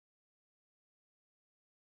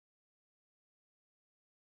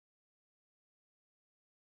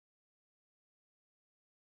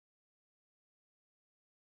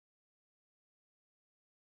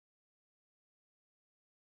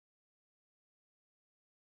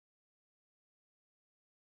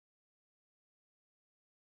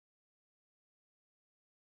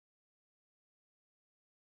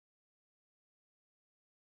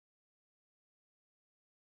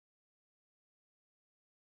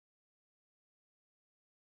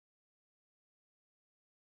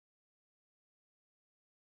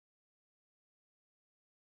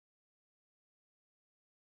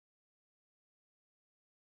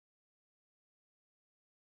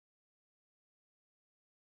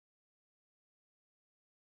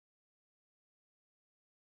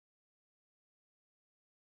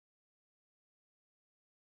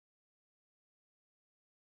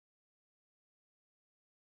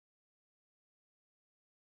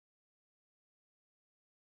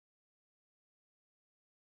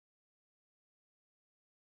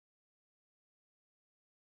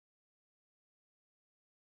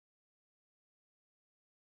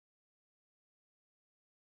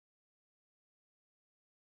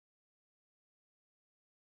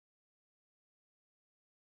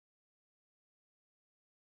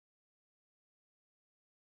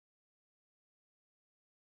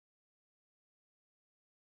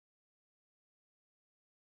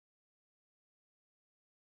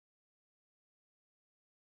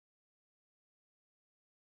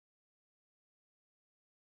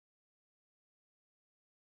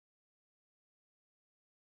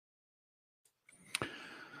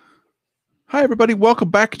Hi, everybody. Welcome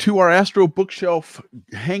back to our Astro Bookshelf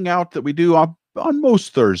hangout that we do on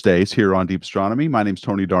most Thursdays here on Deep Astronomy. My name's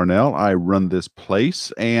Tony Darnell. I run this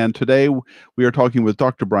place, and today we are talking with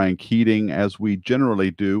Dr. Brian Keating, as we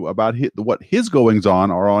generally do, about what his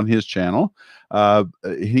goings-on are on his channel.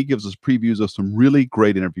 He gives us previews of some really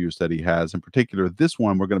great interviews that he has. In particular, this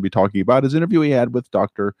one we're going to be talking about is an interview he had with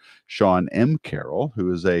Dr. Sean M. Carroll,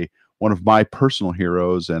 who is one of my personal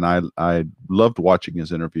heroes, and I loved watching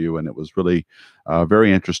his interview, and it was really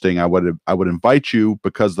very interesting. I would invite you,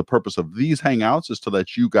 because the purpose of these hangouts is to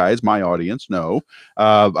let you guys, my audience, know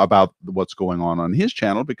about what's going on his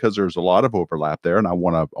channel, because there's a lot of overlap there, and I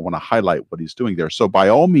want to highlight what he's doing there. So by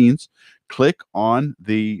all means, click on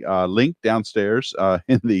the link downstairs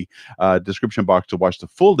in the description box to watch the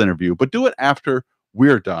full interview, but do it after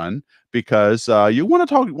we're done, because you want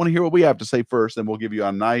to hear what we have to say first, and we'll give you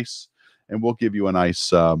a nice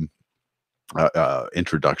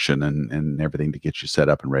introduction and everything to get you set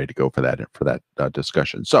up and ready to go for that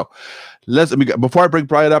discussion. So before I bring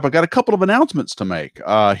Brian up, I got a couple of announcements to make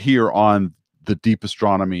here on the Deep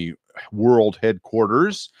Astronomy World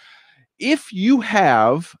Headquarters. If you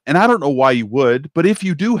have, and I don't know why you would, but if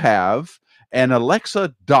you do have an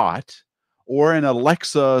Alexa Dot or an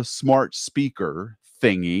Alexa smart speaker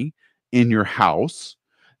thingy in your house,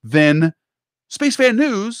 then SpaceFan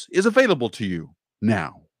News is available to you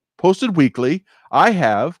now. Posted weekly, I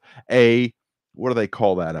have what do they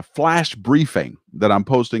call that? A flash briefing that I'm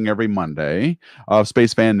posting every Monday of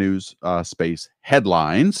SpaceFan News space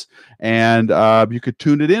headlines. And you could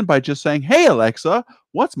tune it in by just saying, "Hey, Alexa,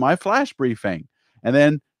 what's my flash briefing?" And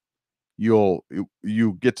then you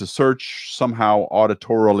get to search somehow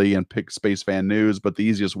auditorily and pick SpaceFan News. But the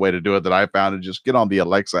easiest way to do it that I found is just get on the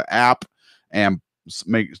Alexa app and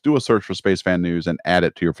do a search for SpaceFan News and add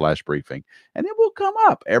it to your flash briefing, and it will come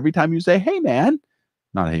up every time you say, "Hey man,"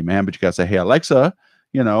 not "Hey man," but you gotta say, "Hey Alexa,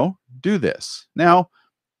 do this." Now,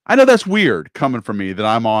 I know that's weird coming from me that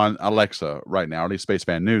I'm on Alexa right now, at least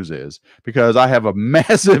SpaceFan News is, because I have a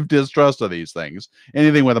massive distrust of these things,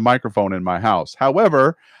 anything with a microphone in my house.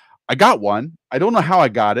 However, I got one. I don't know how I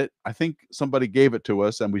got it. I think somebody gave it to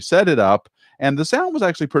us, and we set it up, and the sound was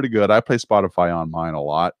actually pretty good. I play Spotify on mine a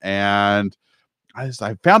lot, and I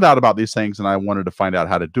found out about these things, and I wanted to find out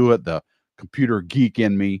how to do it. The computer geek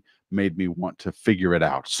in me made me want to figure it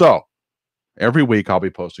out. So every week I'll be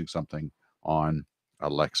posting something on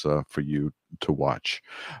Alexa for you to watch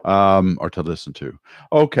or to listen to.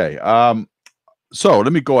 Okay. So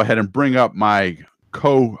let me go ahead and bring up my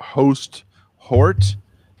co-host, Hort.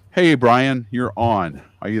 Hey, Brian, you're on.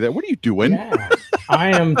 Are you there? What are you doing? Yeah. I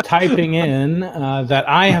am typing in that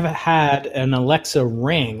I have had an Alexa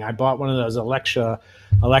Ring. I bought one of those Alexa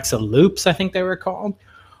Loops, I think they were called.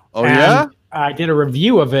 Oh, and yeah? I did a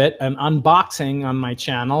review of it, an unboxing on my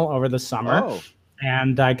channel over the summer. Oh.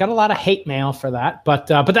 And I got a lot of hate mail for that, but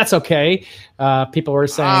that's okay. People were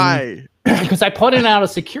saying, because I put in out a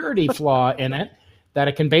security flaw in it, that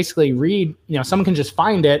it can basically read, someone can just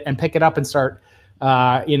find it and pick it up and start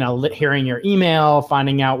hearing your email,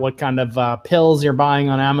 finding out what kind of pills you're buying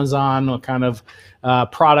on Amazon, what kind of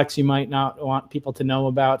products you might not want people to know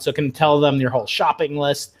about. So it can tell them your whole shopping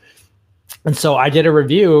list. And so I did a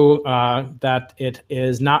review that it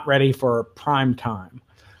is not ready for prime time.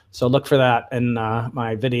 So look for that in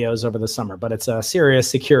my videos over the summer. But it's a serious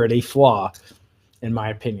security flaw, in my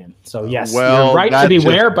opinion. So yes, you're right to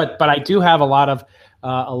beware. But I do have a lot of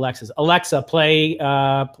Alexas. Alexa, play,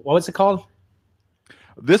 what was it called?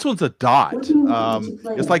 This one's a Dot.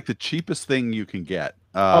 It's like the cheapest thing you can get.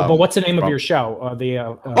 But what's the name of your show?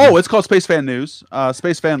 It's called SpaceFan News.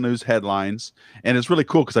 SpaceFan News headlines, and it's really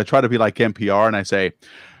cool because I try to be like NPR, and I say,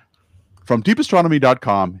 from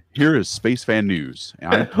deepastronomy.com, here is SpaceFan News.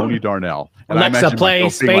 And I'm Tony Darnell. And Alexa, play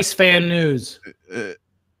SpaceFan News. Wait,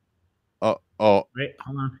 hold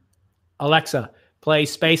on. Alexa, play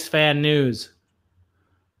SpaceFan News.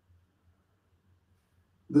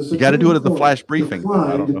 You got to do it at the flash briefing.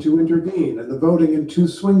 Declined to intervene in the voting in 2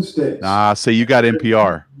 swing states. So you got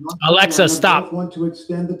NPR. Alexa, stop. Want to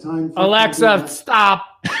extend the time. Alexa,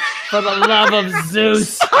 stop. For the love of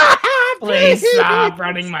Zeus, please stop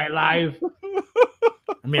running my life.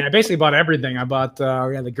 I mean, I basically bought everything. I bought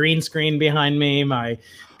the green screen behind me, my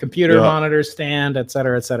computer monitor stand, et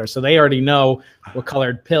cetera, et cetera. So they already know what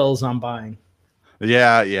colored pills I'm buying.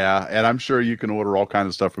 Yeah. And I'm sure you can order all kinds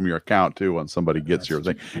of stuff from your account too when somebody gets your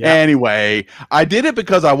thing. Yeah. Anyway, I did it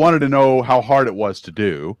because I wanted to know how hard it was to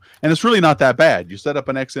do. And it's really not that bad. You set up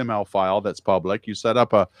an XML file that's public. You set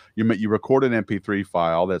up you record an MP3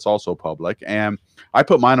 file that's also public. And I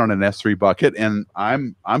put mine on an S3 bucket, and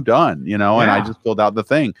I'm done, and I just filled out the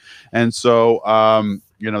thing. And so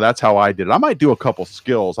you know, that's how I did it. I might do a couple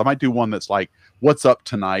skills. I might do one that's like, what's up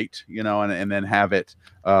tonight, you know, and then have it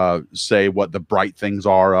say what the bright things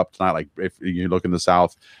are up tonight. Like if you look in the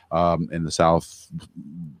south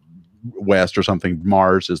west or something,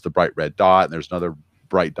 Mars is the bright red dot, and there's another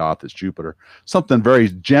bright dot that's Jupiter. Something very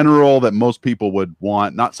general that most people would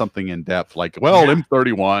want, not something in depth like, well,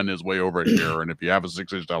 M31 is way over here, and if you have a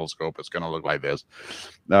 6-inch telescope, it's going to look like this.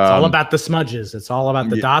 It's all about the smudges. It's all about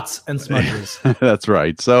the dots and smudges. That's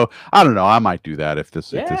right. So I don't know. I might do that if this.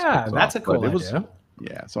 That's a cool idea.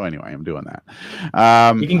 Yeah. So anyway, I'm doing that.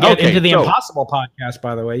 You can get Into the Impossible podcast,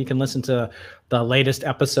 by the way. You can listen to the latest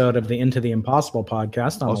episode of the Into the Impossible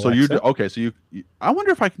podcast. On So I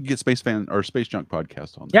wonder if I can get Space Fan or Space Junk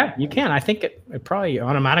podcast on there. Yeah, you can. I think it probably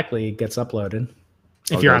automatically gets uploaded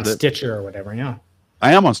if you're on Stitcher or whatever. Yeah.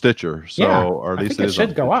 I am on Stitcher. So or at least it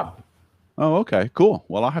should go up. Oh, okay, cool.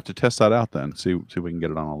 Well, I'll have to test that out then. See if we can get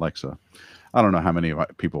it on Alexa. I don't know how many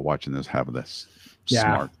people watching this have this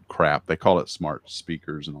smart crap. They call it smart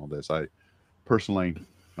speakers and all this. I personally,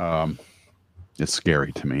 it's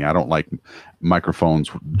scary to me. I don't like microphones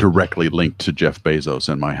directly linked to Jeff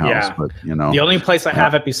Bezos in my house. But you know, the only place I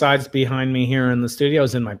have it besides behind me here in the studio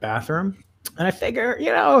is in my bathroom. And I figure,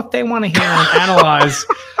 you know, if they want to hear and analyze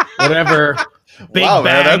whatever big bangs,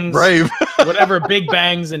 man, that's brave. whatever big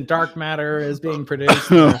bangs and dark matter is being produced.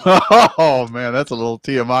 Oh man, that's a little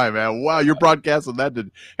TMI, man. Wow, you're broadcasting that.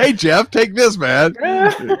 Hey Jeff, take this, man.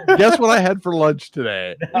 Guess what I had for lunch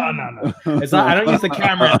today? No. It's not. I don't use the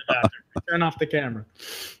camera in the bathroom. Turn off the camera.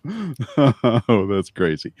 Oh, that's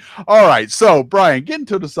crazy. All right, so Brian, getting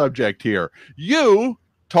to the subject here. You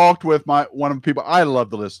talked with one of the people I love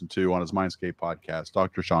to listen to on his Mindscape podcast,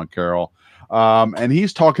 Dr. Sean Carroll, and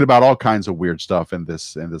he's talking about all kinds of weird stuff in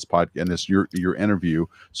your interview.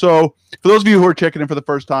 So, for those of you who are checking in for the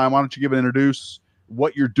first time, why don't you introduce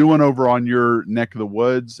what you're doing over on your neck of the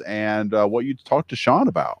woods and what you talked to Sean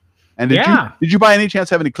about? And did you by any chance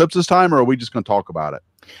have any clips this time, or are we just going to talk about it?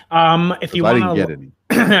 If you want to,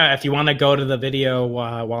 if you want to go to the video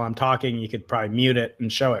while I'm talking, you could probably mute it and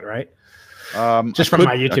show it, right? Just from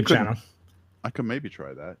my YouTube channel. I could maybe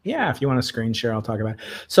try that. Yeah, if you want to screen share, I'll talk about it.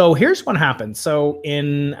 So here's what happened. So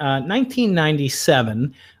in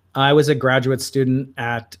 1997, I was a graduate student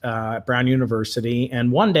at Brown University,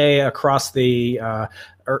 and one day across the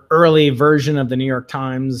early version of the New York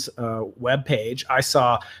Times webpage, I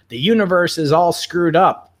saw the universe is all screwed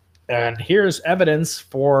up. And here's evidence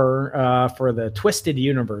for the twisted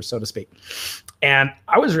universe, so to speak. And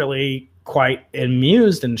I was really quite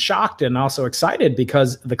amused and shocked and also excited,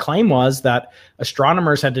 because the claim was that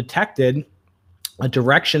astronomers had detected a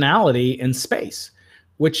directionality in space,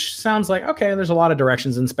 which sounds like, okay, there's a lot of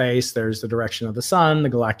directions in space. There's the direction of the sun, the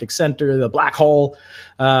galactic center, the black hole,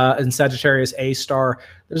 and Sagittarius A star.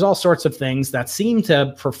 There's all sorts of things that seem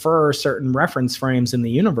to prefer certain reference frames in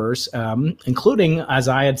the universe, including, as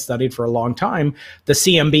I had studied for a long time, the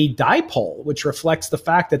CMB dipole, which reflects the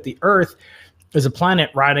fact that the Earth is a planet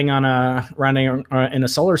riding in a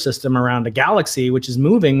solar system around a galaxy, which is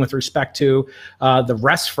moving with respect to the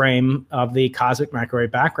rest frame of the cosmic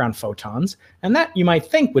microwave background photons. And that, you might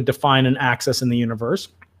think, would define an axis in the universe.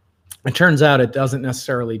 It turns out it doesn't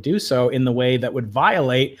necessarily do so in the way that would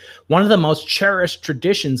violate one of the most cherished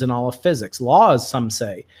traditions in all of physics, laws, some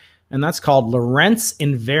say. And that's called Lorentz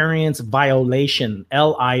Invariance violation,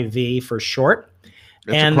 LIV for short.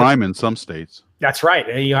 It's a crime in some states. That's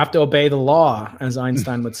right. You have to obey the law, as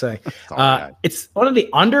Einstein would say. It's one of the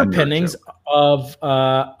underpinnings of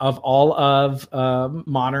all of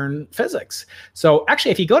modern physics. So actually,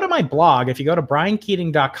 if you go to my blog, if you go to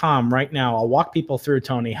briankeating.com right now, I'll walk people through,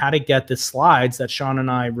 Tony, how to get the slides that Sean and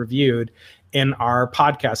I reviewed in our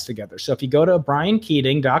podcast together. So if you go to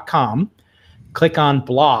briankeating.com, click on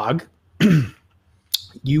blog,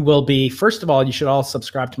 you will be, first of all, you should all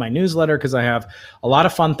subscribe to my newsletter, because I have a lot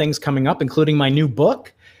of fun things coming up, including my new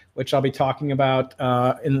book, which I'll be talking about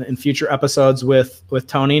in future episodes with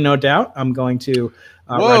Tony, no doubt. I'm going to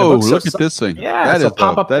write a book. Look at this thing. Yeah, so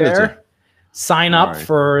pop up there. Sign up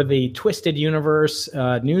for the Twisted Universe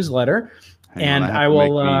newsletter, and I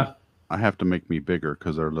will. I have to make me bigger,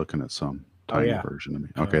 because they're looking at some tiny version of me.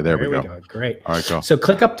 Okay, there we go. Great. All right, go. So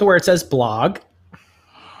click up to where it says blog.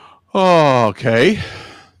 Oh, okay.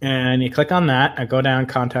 And you click on that. I go down,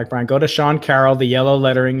 contact Brian. Go to Sean Carroll, the yellow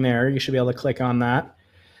lettering there. You should be able to click on that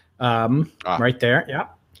right there. Yeah.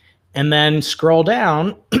 And then scroll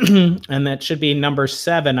down, and that should be number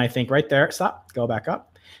 7, I think, right there. Stop. Go back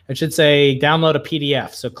up. It should say download a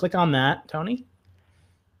PDF. So click on that, Tony,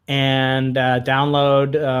 and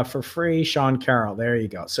download for free Sean Carroll. There you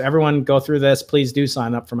go. So everyone go through this. Please do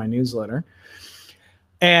sign up for my newsletter.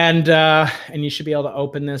 And you should be able to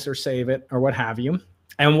open this or save it or what have you.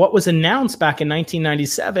 And what was announced back in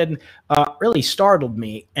 1997 really startled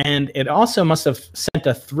me. And it also must have sent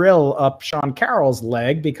a thrill up Sean Carroll's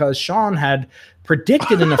leg, because Sean had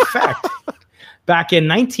predicted an effect back in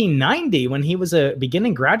 1990 when he was a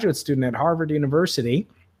beginning graduate student at Harvard University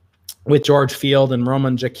with George Field and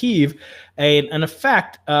Roman Jakiv, an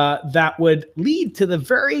effect that would lead to the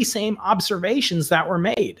very same observations that were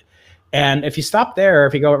made. And if you stop there,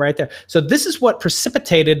 if you go right there, so this is what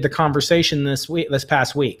precipitated the conversation this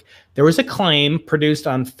past week. There was a claim produced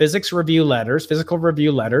on Physical Review Letters,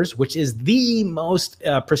 which is the most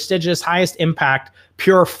prestigious, highest impact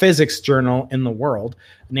pure physics journal in the world.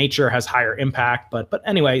 Nature has higher impact, but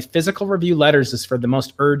anyway, Physical Review Letters is for the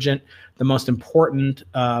most urgent, the most important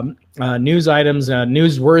news items,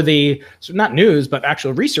 newsworthy, so not news, but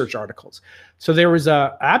actual research articles. So there was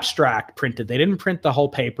an abstract printed. They didn't print the whole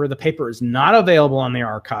paper. The paper is not available on the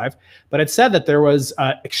archive, but it said that there was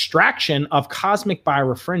extraction of cosmic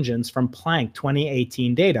birefringence from Planck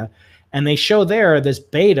 2018 data. And they show there this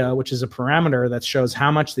beta, which is a parameter that shows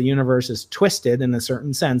how much the universe is twisted in a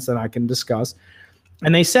certain sense that I can discuss.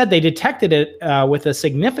 And they said they detected it with a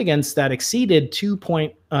significance that exceeded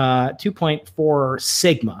 2.4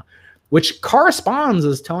 sigma, which corresponds,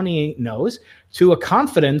 as Tony knows, to a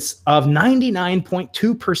confidence of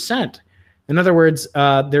 99.2%. In other words,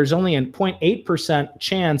 there's only a 0.8%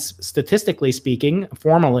 chance, statistically speaking,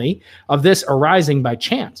 formally, of this arising by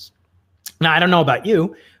chance. Now, I don't know about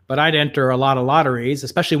you, but I'd enter a lot of lotteries,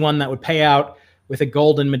 especially one that would pay out with a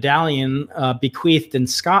golden medallion bequeathed in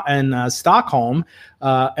Stockholm.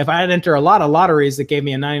 If I had entered a lot of lotteries that gave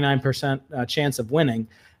me a 99% chance of winning.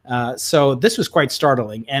 So this was quite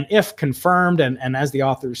startling. And if confirmed, and as the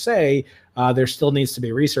authors say, there still needs to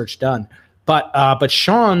be research done. But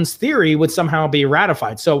Sean's theory would somehow be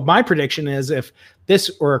ratified. So my prediction is, if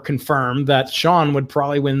this were confirmed, that Sean would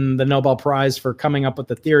probably win the Nobel Prize for coming up with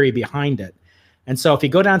the theory behind it. And so if you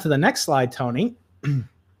go down to the next slide, Tony,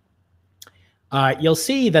 you'll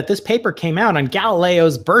see that this paper came out on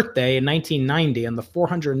Galileo's birthday in 1990, on the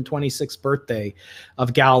 426th birthday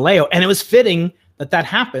of Galileo. And it was fitting that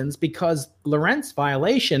happens, because Lorentz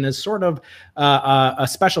violation is sort of a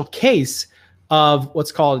special case of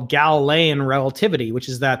what's called Galilean relativity, which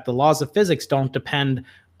is that the laws of physics don't depend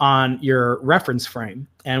on your reference frame.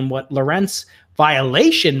 And what Lorentz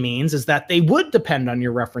violation means is that they would depend on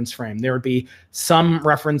your reference frame. There would be some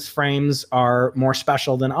reference frames are more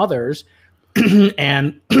special than others.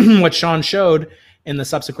 And what Sean showed in the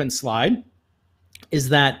subsequent slide is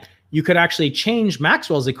that you could actually change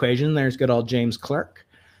Maxwell's equation. There's good old James Clerk.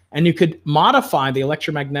 And you could modify the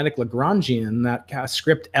electromagnetic Lagrangian, that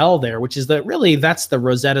script L there, which is that's the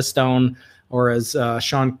Rosetta Stone, or as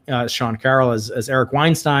Sean Carroll, as Eric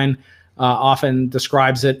Weinstein often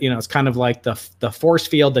describes it, it's kind of like the force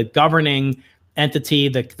field, the governing entity,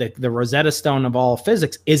 the Rosetta Stone of all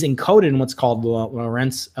physics is encoded in what's called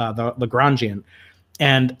Lorentz, the Lagrangian.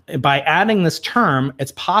 And by adding this term,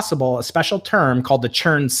 it's possible, a special term called the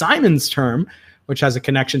Chern-Simons term, which has a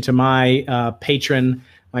connection to my patron,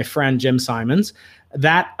 my friend Jim Simons,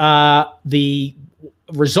 that the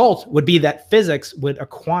result would be that physics would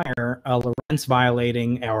acquire a Lorentz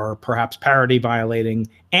violating, or perhaps parity violating,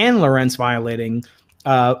 and Lorentz violating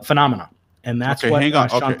phenomena. And that's what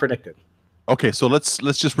Sean predicted. Okay, so let's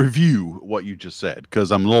just review what you just said,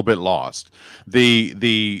 because I'm a little bit lost.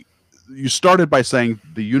 You started by saying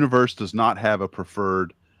the universe does not have a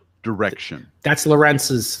preferred direction. That's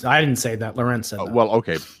Lorentz's. I didn't say that. Lorentz said that. Well,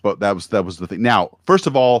 okay, but that was the thing. Now, first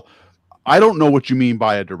of all, I don't know what you mean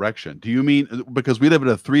by a direction. Do you mean, because we live in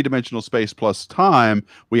a three-dimensional space plus time,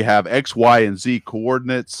 we have X, Y, and Z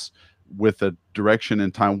coordinates with a direction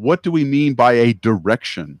and time. What do we mean by a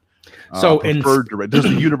direction? So does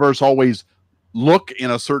the universe always look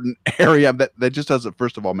in a certain area? That just doesn't,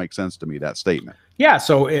 first of all, make sense to me, that statement. Yeah,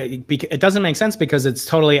 so it doesn't make sense because it's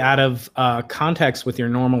totally out of context with your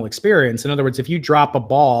normal experience. In other words, if you drop a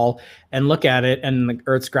ball and look at it and the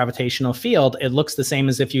Earth's gravitational field, it looks the same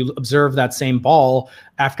as if you observe that same ball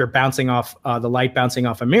after bouncing off the light bouncing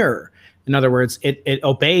off a mirror. In other words, it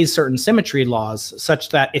obeys certain symmetry laws, such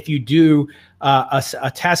that if you do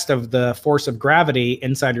a test of the force of gravity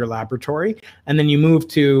inside your laboratory, and then you move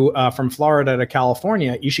to from Florida to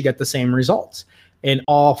California, you should get the same results. In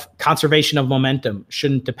all, conservation of momentum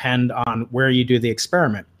shouldn't depend on where you do the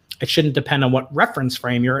experiment. It shouldn't depend on what reference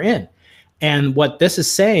frame you're in. And what this is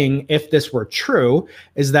saying, if this were true,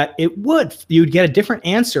 is that you'd get a different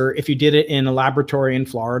answer if you did it in a laboratory in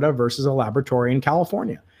Florida versus a laboratory in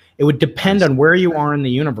California. It would depend on where you are in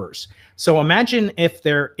the universe. So imagine if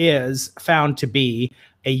there is found to be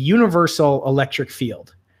a universal electric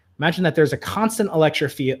field. Imagine that there's a constant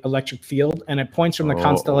electric field, and it points from the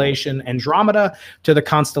constellation Andromeda to the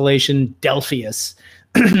constellation Delphius.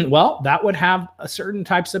 Well, that would have certain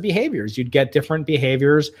types of behaviors. You'd get different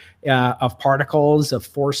behaviors of particles, of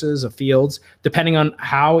forces, of fields, depending on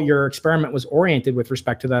how your experiment was oriented with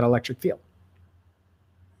respect to that electric field.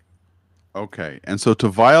 Okay, and so to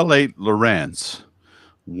violate Lorentz,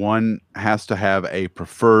 one has to have a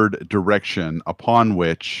preferred direction upon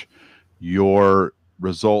which your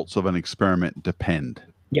results of an experiment depend.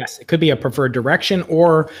 Yes, it could be a preferred direction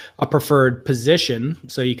or a preferred position.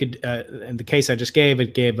 So you could, in the case I just gave,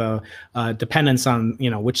 it gave a dependence on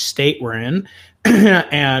which state we're in,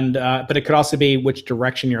 and but it could also be which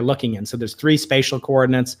direction you're looking in. So there's 3 spatial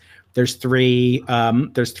coordinates. There's three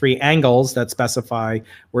angles that specify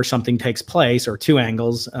where something takes place, or 2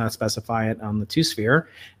 angles specify it on the 2-sphere,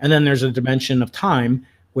 and then there's a dimension of time,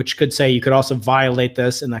 which could say you could also violate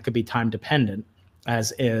this, and that could be time dependent,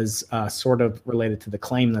 as is sort of related to the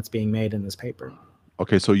claim that's being made in this paper.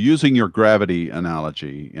 Okay, so using your gravity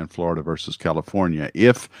analogy in Florida versus California,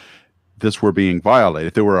 if this were being violated,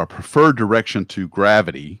 if there were a preferred direction to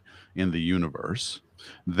gravity in the universe,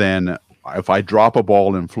 then if I drop a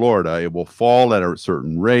ball in Florida, it will fall at a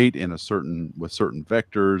certain rate with certain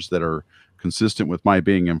vectors that are consistent with my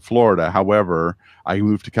being in Florida. However, I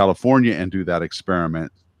move to California and do that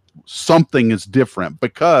experiment, something is different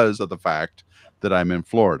because of the fact that I'm in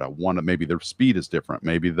Florida. Maybe the speed is different.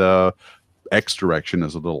 Maybe the X direction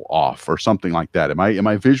is a little off or something like that. Am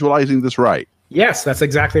I visualizing this right? Yes, that's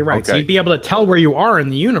exactly right. Okay. So you'd be able to tell where you are in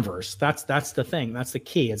the universe. That's the thing. That's the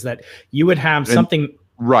key, is that you would have something.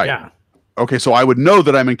 Right. Yeah. Okay, so I would know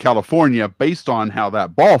that I'm in California based on how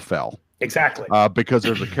that ball fell. Exactly. Because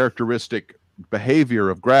there's a characteristic behavior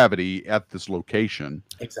of gravity at this location.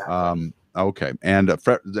 Exactly. Okay, and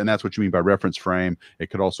that's what you mean by reference frame. It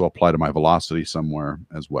could also apply to my velocity somewhere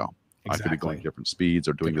as well. Exactly. I could be going different speeds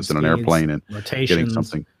or doing this in an airplane and getting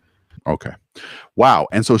something. Okay. Wow.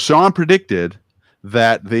 And so Sean predicted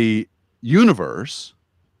that the universe.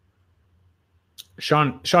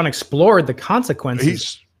 Sean explored the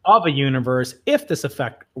consequences of a universe if this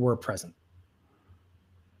effect were present.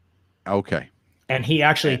 Okay. And he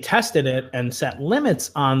actually tested it and set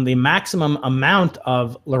limits on the maximum amount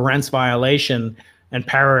of Lorentz violation and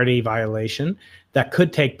parity violation that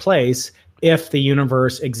could take place if the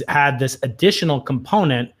universe had this additional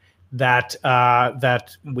component that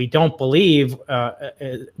that we don't believe,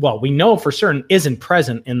 well, we know for certain isn't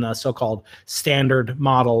present in the so-called standard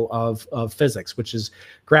model of physics, which is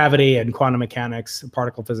gravity and quantum mechanics,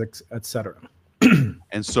 particle physics, etc.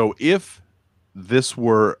 And so if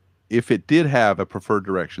it did have a preferred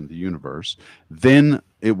direction, the universe, then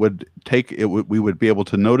we would be able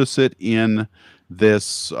to notice it in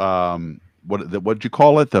this, what did you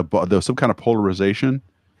call it? The some kind of polarization?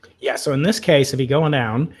 Yeah, so in this case, if you go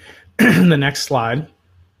down, the next slide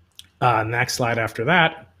after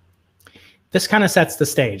that, this kind of sets the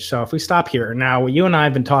stage. So if we stop here, now you and I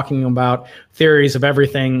have been talking about theories of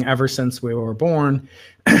everything ever since we were born.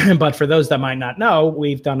 But for those that might not know,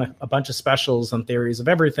 we've done a bunch of specials on theories of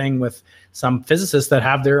everything with some physicists that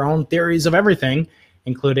have their own theories of everything,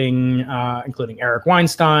 including Eric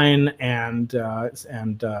Weinstein and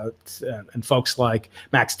folks like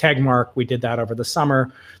Max Tegmark. We did that over the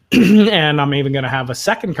summer. And I'm even going to have a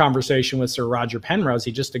second conversation with Sir Roger Penrose.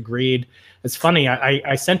 He just agreed. It's funny.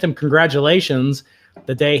 I sent him congratulations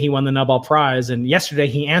the day he won the Nobel Prize, and yesterday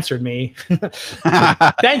he answered me.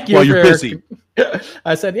 Thank you. Well, you're busy.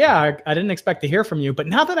 I said, yeah, I didn't expect to hear from you, but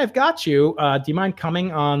now that I've got you, do you mind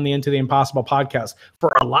coming on the Into the Impossible podcast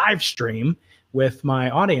for a live stream with my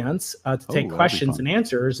audience to take questions and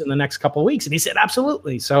answers in the next couple of weeks? And he said,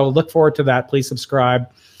 absolutely. So look forward to that. Please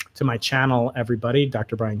subscribe to my channel, everybody,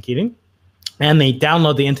 Dr. Brian Keating. And they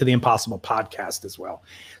download the Into the Impossible podcast as well.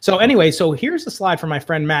 So anyway, so here's a slide from my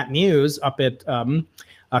friend Matt Muse up at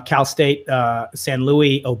Cal State San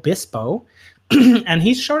Luis Obispo. And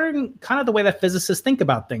he's showing kind of the way that physicists think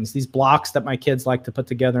about things, these blocks that my kids like to put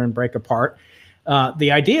together and break apart.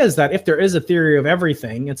 The idea is that if there is a theory of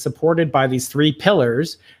everything, it's supported by these 3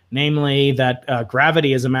 pillars, namely that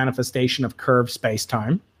gravity is a manifestation of curved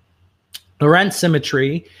space-time. Lorentz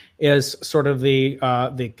symmetry is sort of the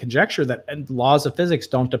conjecture that laws of physics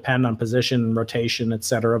don't depend on position, rotation,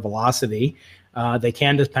 etc., velocity. They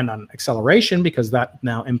can depend on acceleration because that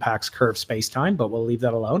now impacts curved space-time, but we'll leave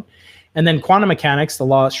that alone. And then quantum mechanics, the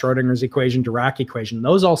law of Schrodinger's equation, Dirac equation,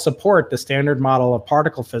 those all support the standard model of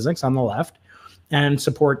particle physics on the left. and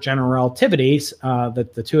support general relativity,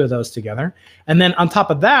 the two of those together. And then on top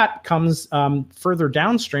of that comes, further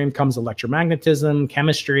downstream comes electromagnetism,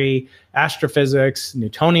 chemistry, astrophysics,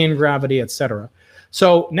 Newtonian gravity, etc.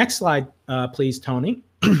 So next slide, please, Tony.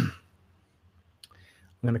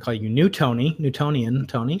 I'm going to call you Newtonian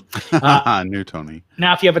Tony. New Tony.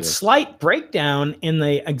 Now, if you have a slight breakdown in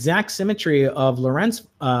the exact symmetry of Lorentz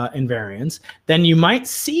invariance, then you might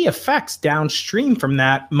see effects downstream from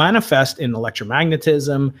that manifest in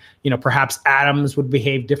electromagnetism. You know, perhaps atoms would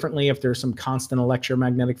behave differently if there's some constant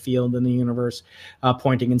electromagnetic field in the universe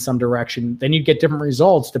pointing in some direction. Then you'd get different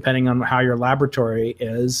results depending on how your laboratory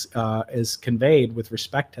is conveyed with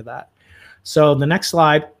respect to that. So the next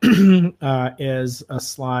slide is a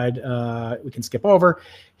slide we can skip over.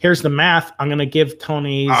 Here's the math. I'm going to give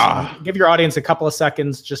give your audience a couple of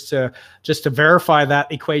seconds just to verify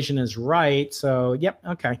that equation is right. So, yep,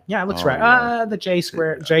 okay, yeah, it looks right. The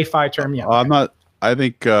J phi term, yeah. I'm not. I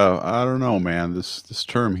think I don't know, man. This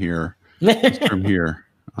term here, I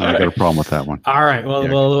got a problem with that one. All right, well,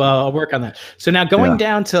 we'll work on that. So now going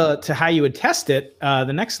down to how you would test it, the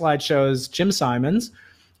next slide shows Chern-Simons,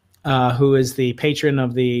 who is the patron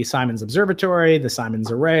of the Simons Observatory, the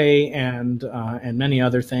Simons Array, and many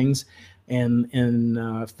other things in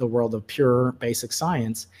the world of pure basic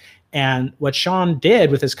science. And what Sean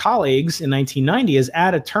did with his colleagues in 1990 is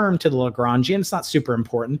add a term to the Lagrangian. It's not super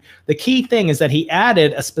important. The key thing is that he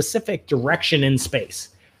added a specific direction in space,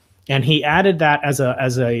 and he added that as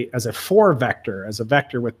a 4 vector, as a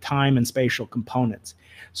vector with time and spatial components,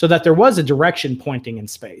 so that there was a direction pointing in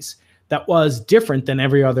space that was different than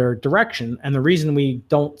every other direction. And the reason we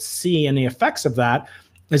don't see any effects of that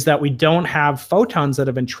is that we don't have photons that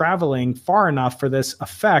have been traveling far enough for this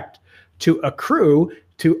effect to accrue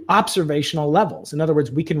to observational levels. In other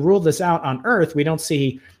words, we can rule this out on Earth. We don't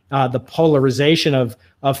see the polarization of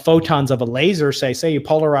photons of a laser. Say you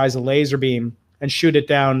polarize a laser beam and shoot it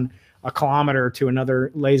down a kilometer to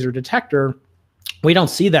another laser detector. We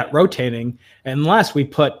don't see that rotating unless we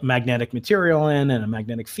put magnetic material in and a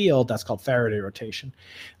magnetic field. That's called Faraday rotation.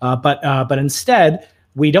 But instead,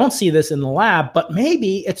 we don't see this in the lab, but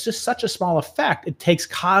maybe it's just such a small effect. It takes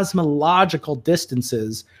cosmological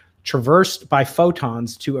distances traversed by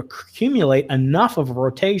photons to accumulate enough of a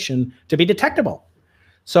rotation to be detectable.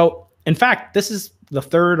 So in fact, this is the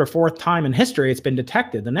 3rd or 4th time in history it's been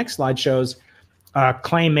detected. The next slide shows a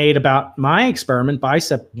claim made about my experiment,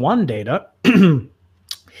 BICEP 1 data,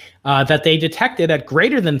 that they detected at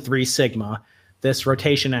greater than 3 sigma this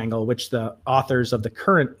rotation angle, which the authors of the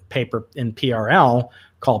current paper in PRL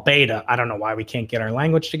call beta. I don't know why we can't get our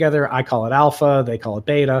language together. I call it alpha, they call it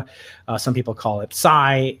beta. Some people call it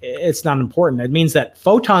psi. It's not important. It means that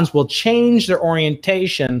photons will change their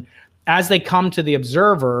orientation as they come to the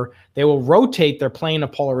observer. They will rotate their plane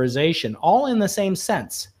of polarization, all in the same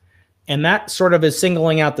sense. And that sort of is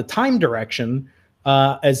singling out the time direction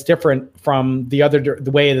as different from the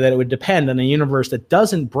way that it would depend on a universe that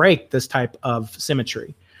doesn't break this type of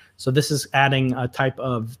symmetry. So this is adding a type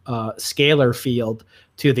of scalar field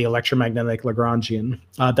to the electromagnetic Lagrangian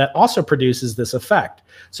that also produces this effect.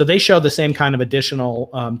 So they show the same kind of additional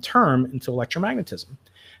term into electromagnetism.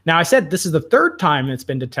 Now, I said this is the 3rd time it's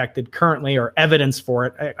been detected currently, or evidence for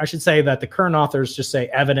it. I should say that the current authors just say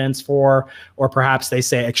evidence for, or perhaps they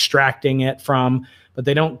say extracting it from, but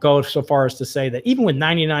they don't go so far as to say that even with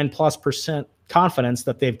 99+% confidence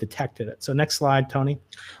that they've detected it. So next slide, Tony.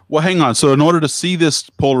 Well, hang on. So in order to see this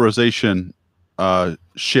polarization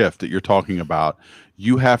shift that you're talking about,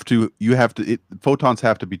 photons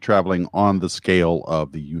have to be traveling on the scale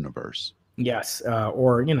of the universe. Yes,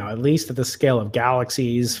 or at least at the scale of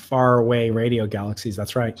galaxies, far away radio galaxies.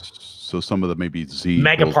 That's right. So some of them maybe Z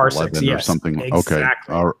megaparsecs, yes, or something. Exactly. Okay,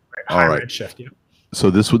 all high right. Redshift, yeah. So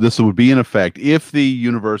this would be in effect if the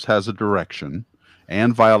universe has a direction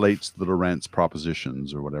and violates the Lorentz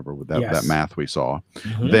propositions or whatever with that math we saw,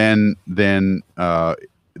 then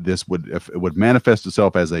this would manifest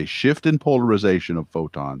itself as a shift in polarization of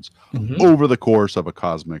photons over the course of a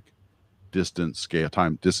cosmic distance scale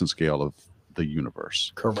of the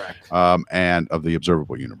universe. Correct. And of the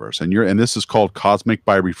observable universe. And this is called cosmic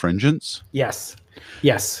birefringence. Yes.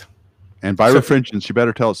 And birefringence, you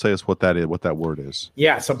better say us what that is, what that word is.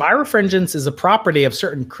 Yeah, so birefringence is a property of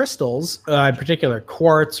certain crystals, in particular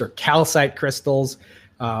quartz or calcite crystals.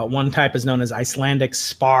 One type is known as Icelandic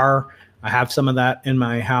spar. I have some of that in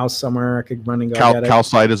my house somewhere. I could run and go get it.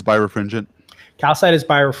 Calcite is birefringent? Calcite is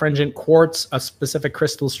birefringent. Quartz, a specific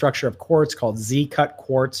crystal structure of quartz called Z-cut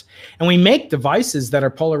quartz. And we make devices that are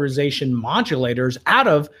polarization modulators out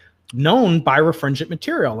of known birefringent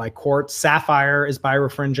material, like quartz. Sapphire is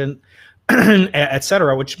birefringent,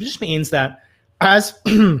 etc., which just means that as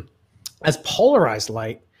as polarized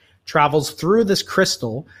light travels through this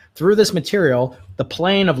crystal, through this material, the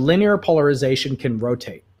plane of linear polarization can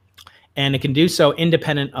rotate. And it can do so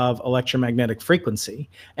independent of electromagnetic frequency.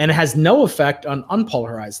 And it has no effect on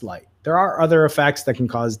unpolarized light. There are other effects that can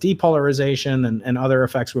cause depolarization and other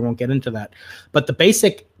effects. We won't get into that. But the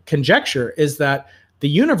basic conjecture is that the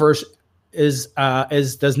universe does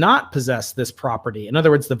not possess this property. In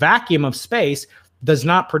other words, the vacuum of space does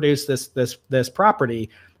not produce this property.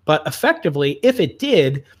 But effectively, if it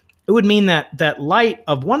did, it would mean that light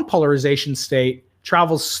of one polarization state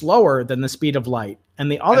travels slower than the speed of light.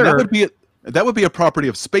 And the other, that would be a property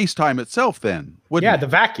of space-time itself then, wouldn't it? The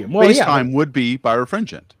vacuum. Well, space-time would be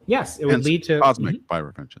birefringent. Yes, it would lead to cosmic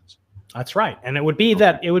birefringence. That's right. And it would be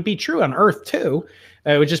that it would be true on Earth too.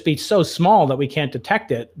 It would just be so small that we can't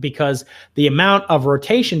detect it because the amount of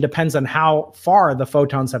rotation depends on how far the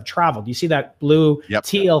photons have traveled. You see that blue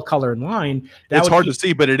teal colored line? It's hard to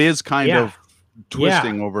see, but it is kind of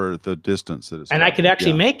twisting over the distance that it's. And I could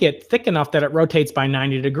actually make it thick enough that it rotates by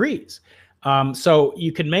 90 degrees. So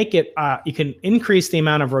you can make it, you can increase the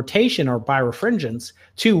amount of rotation or birefringence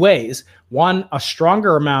two ways. One, a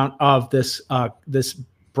stronger amount of this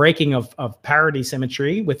breaking of parity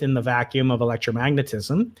symmetry within the vacuum of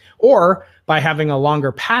electromagnetism, or by having a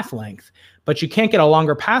longer path length. But you can't get a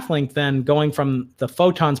longer path length than going from the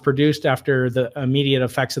photons produced after the immediate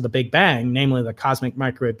effects of the Big Bang, namely the cosmic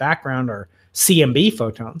microwave background or CMB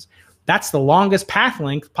photons. That's the longest path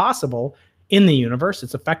length possible in the universe.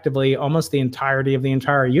 It's effectively almost the entirety of the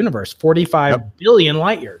entire universe, 45 billion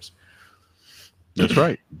light years. That's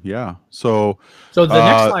right. Yeah. So the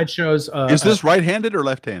next slide shows. Is this right-handed or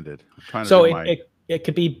left-handed? So it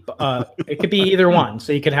could be either one.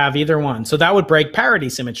 So you could have either one. So that would break parity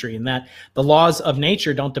symmetry, in that the laws of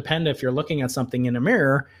nature don't depend if you're looking at something in a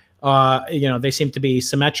mirror. They seem to be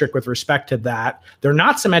symmetric with respect to that. They're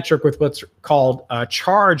not symmetric with what's called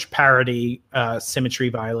charge parity symmetry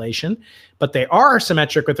violation, but they are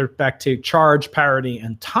symmetric with respect to charge parity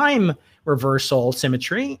and time reversal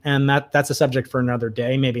symmetry. And that's a subject for another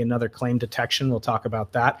day, maybe another claim detection. We'll talk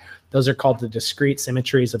about that. Those are called the discrete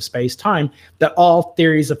symmetries of space-time that all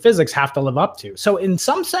theories of physics have to live up to. So in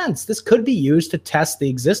some sense, this could be used to test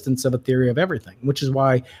the existence of a theory of everything, which is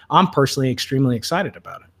why I'm personally extremely excited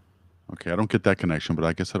about it. Okay, I don't get that connection, but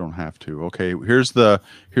I guess I don't have to. Okay, here's the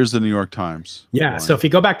New York Times. Yeah, so if you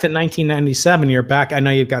go back to 1997, you're back. I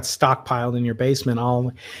know you've got stockpiled in your basement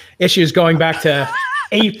all issues going back to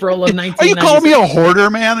April of 1997. Are you calling me a hoarder,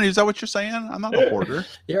 man? Is that what you're saying? I'm not a hourder.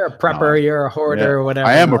 You're a prepper. You're a hoarder, or whatever.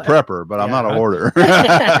 I am a prepper, but I'm not a hoarder.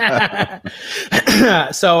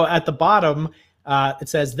 So at the bottom, it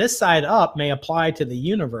says this side up may apply to the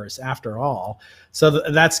universe after all. So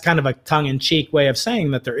that's kind of a tongue-in-cheek way of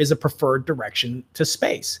saying that there is a preferred direction to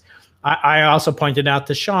space. I also pointed out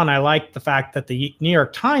to Sean, I like the fact that the New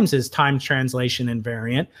York Times is time translation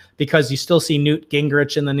invariant, because you still see Newt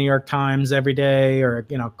Gingrich in the New York Times every day, or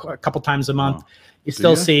a couple times a month. You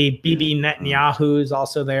still see Bibi Netanyahu is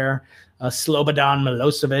also there. Slobodan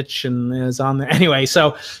Milosevic and is on there. Anyway,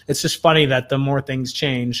 so it's just funny that the more things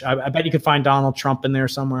change. I bet you could find Donald Trump in there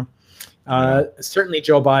somewhere. Certainly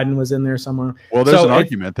Joe Biden was in there somewhere. Well, there's an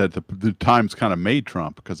argument that the Times kind of made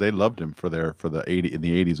Trump because they loved him in the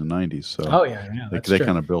 80s and 90s. So they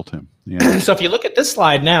kind of built him. Yeah. So if you look at this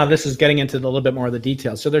slide now, this is getting into a little bit more of the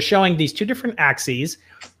details. So they're showing these two different axes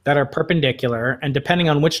that are perpendicular, and depending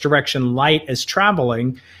on which direction light is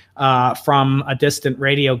traveling from a distant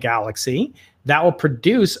radio galaxy, that will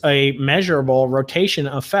produce a measurable rotation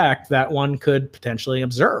effect that one could potentially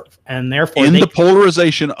observe. And therefore, in the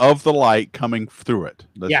polarization of the light coming through it.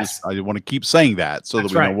 I want to keep saying that so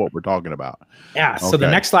that we know what we're talking about. Yeah. Okay. So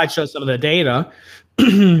the next slide shows some of the data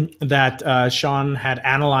that Sean had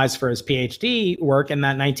analyzed for his PhD work in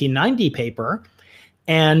that 1990 paper.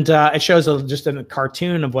 And it shows just a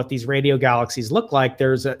cartoon of what these radio galaxies look like.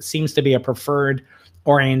 Seems to be a preferred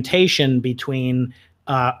orientation between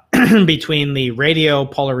between the radio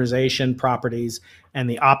polarization properties and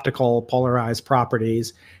the optical polarized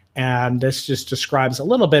properties. And this just describes a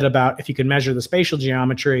little bit about, if you can measure the spatial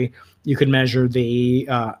geometry, you could measure the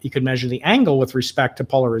angle with respect to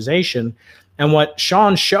polarization. And what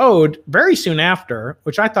Sean showed very soon after,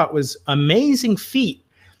 which I thought was amazing feat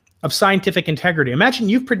of scientific integrity. Imagine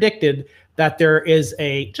you've predicted that there is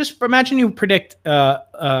just imagine you predict,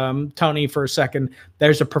 Tony, for a second,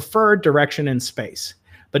 there's a preferred direction in space,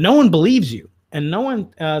 but no one believes you. And no one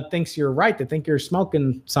thinks you're right. They think you're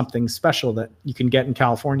smoking something special that you can get in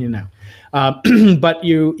California now. But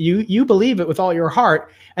you believe it with all your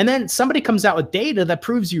heart. And then somebody comes out with data that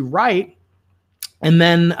proves you right. And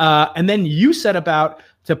then you set about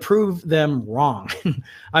to prove them wrong.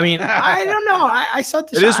 I mean, I don't know. I saw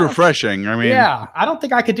this. It is refreshing. I mean, yeah, I don't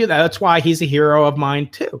think I could do that. That's why he's a hero of mine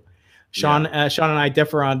too. Sean, Sean and I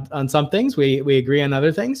differ on some things. We agree on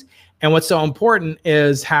other things. And what's so important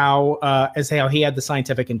is how he had the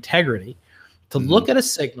scientific integrity to look at a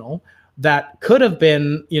signal that could have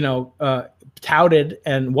been, touted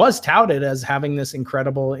and was touted as having this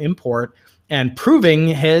incredible import and proving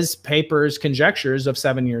his paper's conjectures of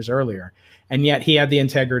 7 years earlier. And yet he had the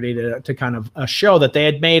integrity to kind of show that they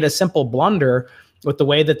had made a simple blunder with the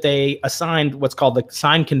way that they assigned what's called the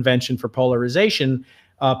sign convention for polarization.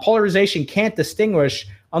 Polarization can't distinguish,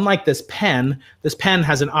 unlike this pen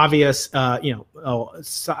has an obvious,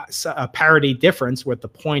 parity difference with the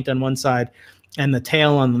point on one side and the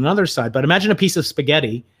tail on another side. But imagine a piece of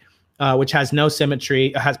spaghetti, which has no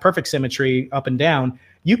symmetry, has perfect symmetry up and down.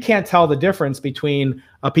 You can't tell the difference between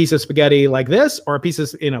a piece of spaghetti like this or a piece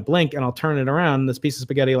of, blink, and I'll turn it around. This piece of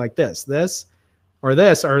spaghetti like this or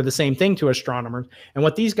this are the same thing to astronomers. And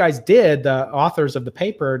what these guys did, the authors of the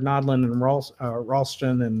paper, Nodland and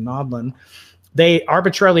Ralston and Nodland, they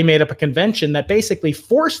arbitrarily made up a convention that basically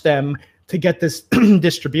forced them to get this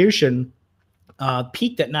distribution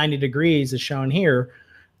peaked at 90 degrees, as shown here.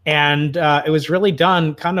 And it was really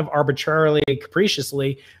done kind of arbitrarily,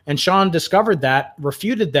 capriciously. And Sean discovered that,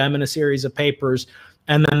 refuted them in a series of papers,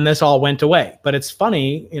 and then this all went away. But it's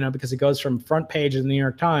funny, because it goes from front page of the New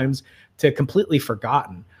York Times to completely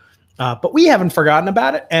forgotten. But we haven't forgotten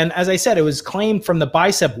about it. And as I said, it was claimed from the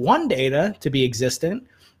BICEP 1 data to be existent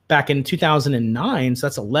back in 2009. So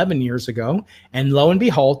that's 11 years ago. And lo and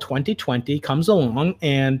behold, 2020 comes along,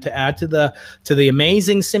 and to add to the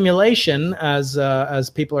amazing simulation, as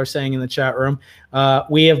people are saying in the chat room,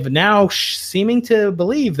 we have now seeming to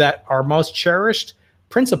believe that our most cherished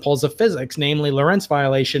principles of physics, namely Lorentz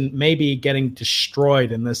violation, may be getting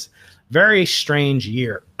destroyed in this very strange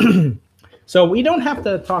year. So we don't have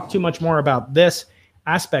to talk too much more about this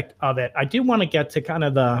aspect of it. I do want to get to kind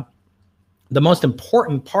of the most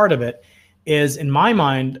important part of it is, in my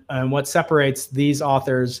mind, and what separates these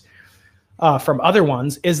authors from other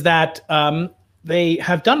ones is that they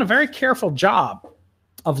have done a very careful job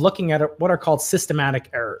of looking at what are called systematic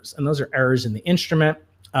errors. And those are errors in the instrument,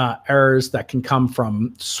 errors that can come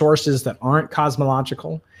from sources that aren't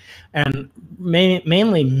cosmological and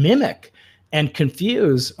mainly mimic and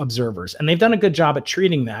confuse observers. And they've done a good job at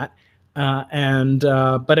treating that.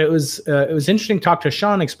 But it was interesting to talk to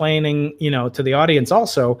Sean, explaining, to the audience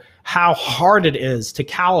also how hard it is to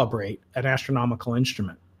calibrate an astronomical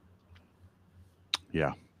instrument.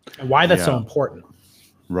 Yeah. And why that's so important.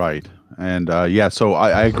 Right. And so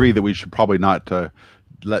I agree that we should probably not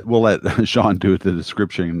we'll let Sean do the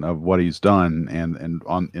description of what he's done and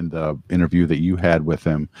in the interview that you had with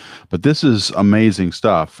him. But this is amazing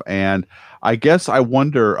stuff. And I guess I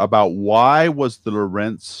wonder about why was the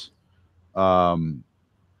Lorentz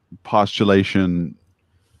postulation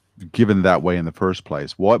given that way in the first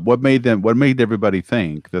place? What made everybody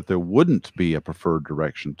think that there wouldn't be a preferred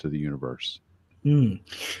direction to the universe?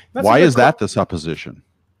 Why is that the supposition?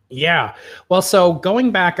 Yeah. Well, so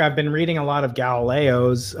going back, I've been reading a lot of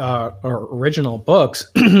Galileo's original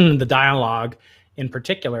books, the dialogue in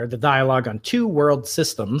particular, the dialogue on two world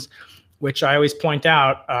systems, which I always point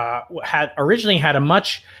out had originally had a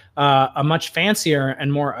much fancier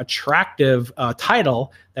and more attractive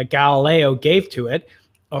title that Galileo gave to it,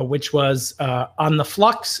 which was on the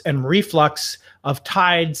flux and reflux of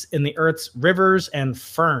tides in the Earth's rivers and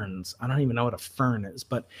ferns. I don't even know what a fern is,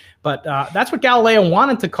 but that's what Galileo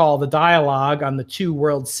wanted to call the dialogue on the two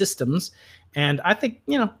world systems. And I think,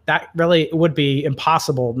 that really would be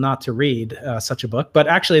impossible not to read such a book. But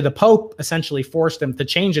actually, the Pope essentially forced him to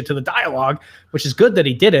change it to the dialogue, which is good that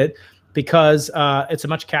he did it, because it's a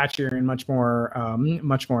much catchier and much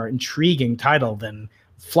more intriguing title than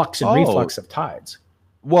flux and reflux of tides.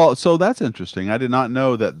 Well, so that's interesting. I did not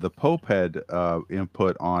know that the Pope had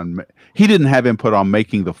input on. He didn't have input on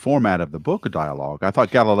making the format of the book a dialogue. I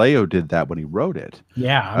thought Galileo did that when he wrote it.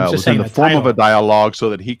 Yeah, I'm just saying in the form of a dialogue,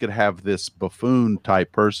 so that he could have this buffoon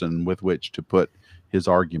type person with which to put his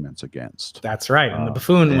arguments against. That's right, and the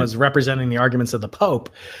buffoon was representing the arguments of the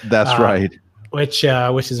Pope. That's right. Which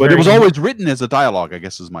is. But it was always written as a dialogue, I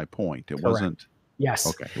guess, is my point. It wasn't. Yes.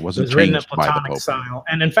 Okay. It wasn't written in changed by the Platonic Pope. style.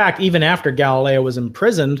 And in fact, even after Galileo was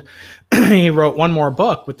imprisoned, he wrote one more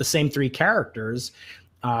book with the same three characters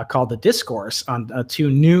called The Discourse on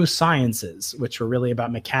two new sciences, which were really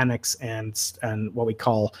about mechanics and what we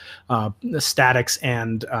call statics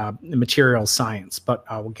and material science. But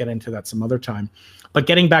we'll get into that some other time. But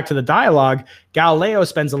getting back to the dialogue, Galileo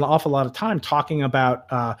spends an awful lot of time talking about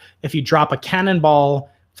if you drop a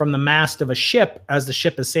cannonball from the mast of a ship, as the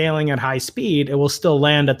ship is sailing at high speed, it will still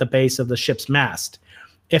land at the base of the ship's mast.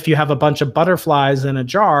 If you have a bunch of butterflies in a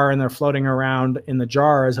jar and they're floating around in the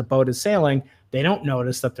jar as a boat is sailing, they don't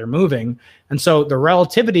notice that they're moving. And so the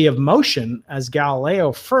relativity of motion, as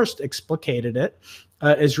Galileo first explicated it,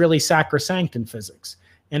 is really sacrosanct in physics.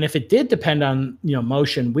 And if it did depend on, you know,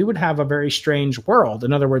 motion, we would have a very strange world.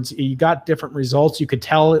 In other words, you got different results. You could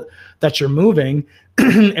tell that you're moving.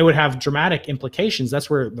 It would have dramatic implications. That's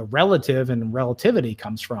where the relative and relativity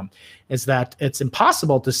comes from, is that it's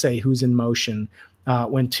impossible to say who's in motion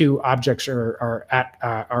when two objects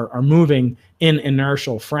are moving in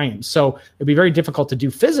inertial frames. So it'd be very difficult to do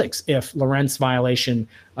physics if Lorentz violation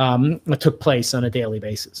took place on a daily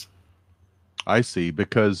basis. I see,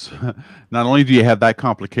 because not only do you have that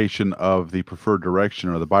complication of the preferred direction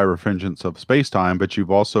or the birefringence of space-time, but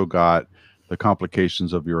you've also got the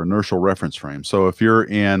complications of your inertial reference frame. So if you're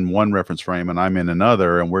in one reference frame and I'm in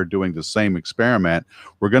another and we're doing the same experiment,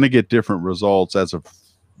 we're going to get different results as a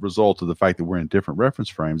result of the fact that we're in different reference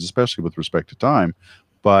frames, especially with respect to time,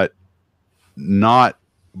 but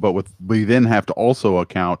we then have to also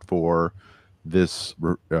account for this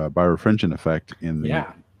birefringent effect in the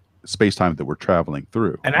space-time that we're traveling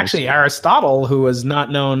through. And actually Aristotle, who was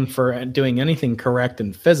not known for doing anything correct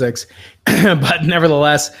in physics, but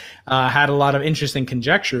nevertheless had a lot of interesting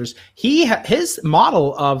conjectures. His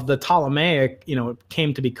model of the Ptolemaic, you know,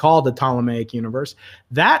 came to be called the Ptolemaic universe,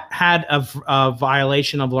 that had a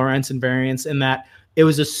violation of Lorentz invariance in that it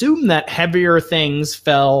was assumed that heavier things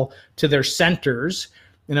fell to their centers.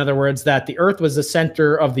 In other words, that the Earth was the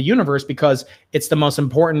center of the universe because it's the most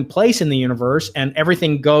important place in the universe, and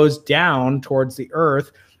everything goes down towards the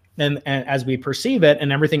Earth, and as we perceive it,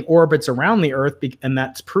 and everything orbits around the Earth, and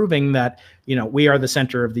that's proving that, you know, we are the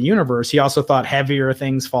center of the universe. He also thought heavier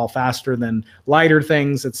things fall faster than lighter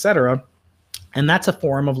things, etc. And that's a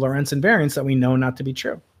form of Lorentz invariance that we know not to be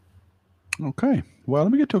true. Okay. Well,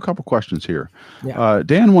 let me get to a couple questions here. Yeah.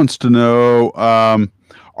 Dan wants to know,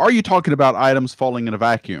 are you talking about items falling in a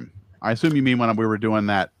vacuum? I assume you mean when we were doing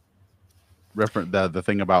that the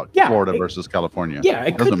thing about Florida versus California. Yeah,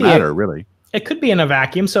 it doesn't matter really. It could be in a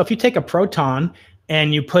vacuum. So if you take a proton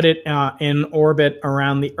and you put it in orbit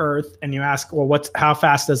around the Earth and you ask, well, how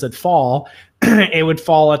fast does it fall? It would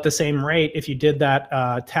fall at the same rate if you did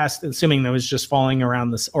that test, assuming that it was just falling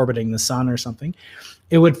around orbiting the sun or something.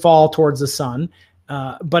 It would fall towards the sun.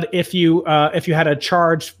 But if you had a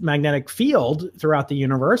charged magnetic field throughout the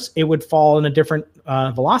universe, it would fall in a different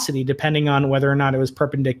velocity depending on whether or not it was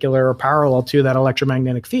perpendicular or parallel to that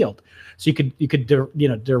electromagnetic field. So you could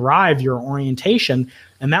derive your orientation,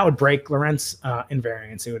 and that would break Lorentz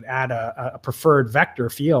invariance. It would add a preferred vector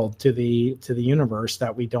field to the universe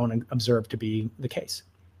that we don't observe to be the case.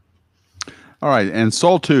 All right, and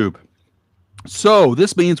Sol Tube. So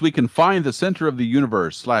this means we can find the center of the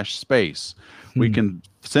universe / space. We can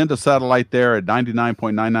send a satellite there at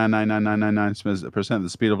 99.9999999% of the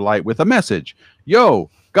speed of light with a message. Yo,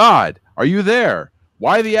 God, are you there?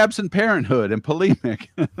 Why the absent parenthood and polemic?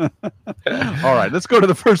 All right, let's go to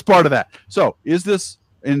the first part of that. So is this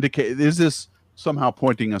somehow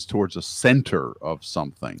pointing us towards a center of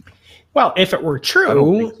something? Well, if it were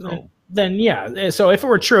true, then yeah. So if it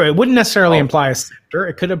were true, it wouldn't necessarily imply a center.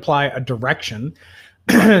 It could imply a direction.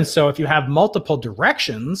 So if you have multiple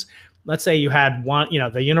directions, let's say you had one,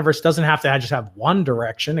 the universe doesn't have to just have one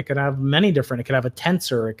direction. It could have many different, it could have a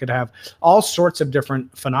tensor, it could have all sorts of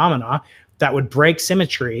different phenomena that would break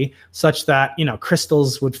symmetry such that,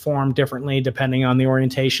 crystals would form differently depending on the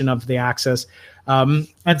orientation of the axis. And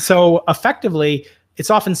so effectively, it's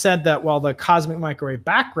often said that while the cosmic microwave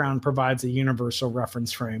background provides a universal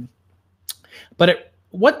reference frame, but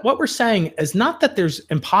what we're saying is not that there's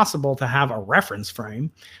impossible to have a reference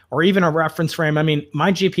frame or even a reference frame. I mean,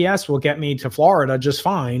 my GPS will get me to Florida just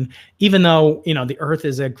fine, even though, the Earth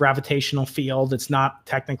is a gravitational field. I'm not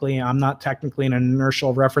technically in an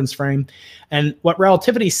inertial reference frame. And what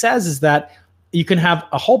relativity says is that you can have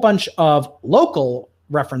a whole bunch of local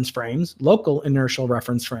reference frames, local inertial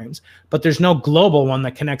reference frames, but there's no global one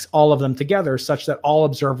that connects all of them together such that all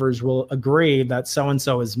observers will agree that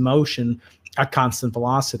so-and-so is motion at constant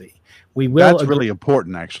velocity. That's really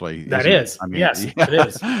important, actually. That is. I mean, yes, it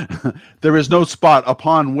is. There is no spot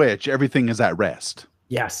upon which everything is at rest.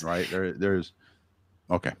 Yes. Right. There's.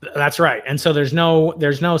 Okay. That's right. And so there's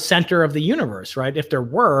no center of the universe, right? If there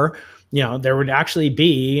were, there would actually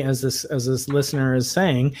be, as this listener is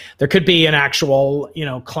saying, there could be an actual,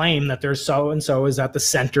 claim that there's so-and-so is at the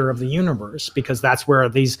center of the universe, because that's where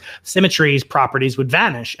these symmetries properties would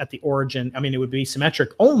vanish at the origin. I mean, it would be symmetric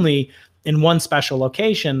only in one special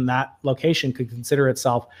location. That location could consider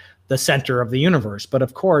itself the center of the universe. But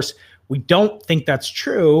of course, we don't think that's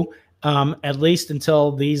true, at least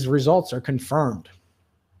until these results are confirmed.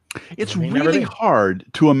 It's really hard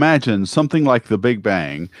to imagine something like the Big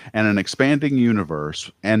Bang and an expanding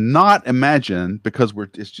universe and not imagine, because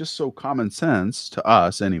it's just so common sense to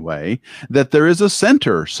us anyway, that there is a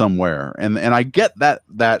center somewhere. And I get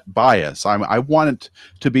that bias. I want it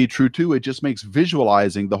to be true too. It just makes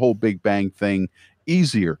visualizing the whole Big Bang thing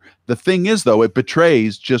easier. The thing is, though, it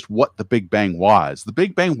betrays just what the Big Bang was. The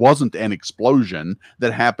Big Bang wasn't an explosion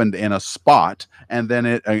that happened in a spot and then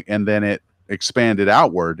it expanded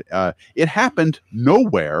outward. It happened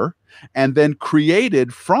nowhere and then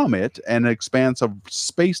created from it an expanse of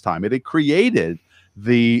space-time. It created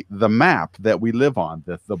the map that we live on,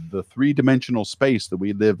 the three-dimensional space that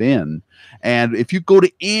we live in. And if you go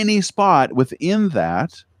to any spot within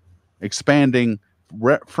that expanding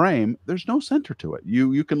frame, there's no center to it.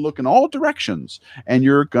 You can look in all directions and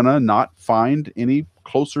you're gonna not find any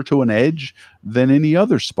closer to an edge than any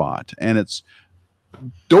other spot. And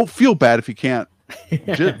don't feel bad if you can't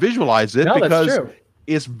visualize it, because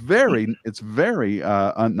it's very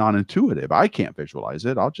non-intuitive. I can't visualize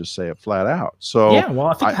it. I'll just say it flat out. So yeah, well,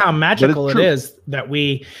 I think how magical it is that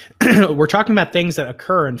we're talking about things that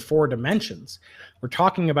occur in 4 dimensions. We're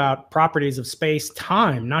talking about properties of space,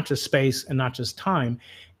 time, not just space and not just time.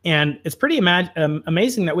 And it's pretty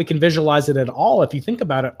amazing that we can visualize it at all. If you think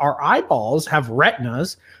about it, our eyeballs have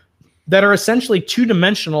retinas that are essentially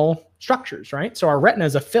 2-dimensional structures, right? So our retina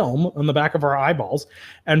is a film on the back of our eyeballs.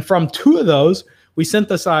 And from 2 of those, we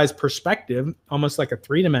synthesize perspective, almost like a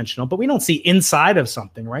 3-dimensional, but we don't see inside of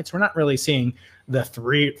something, right? So we're not really seeing the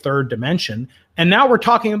third dimension. And now we're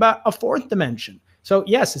talking about a 4th dimension. So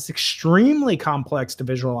yes, it's extremely complex to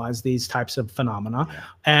visualize these types of phenomena.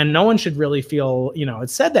 And no one should really feel,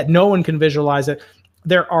 it's said that no one can visualize it.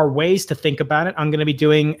 There are ways to think about it. I'm going to be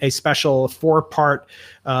doing a special 4-part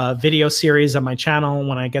video series on my channel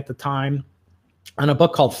when I get the time, on a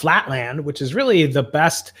book called Flatland, which is really the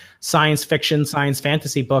best science fiction, science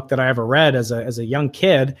fantasy book that I ever read as a young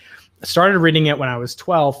kid. I started reading it when I was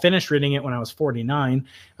 12, finished reading it when I was 49,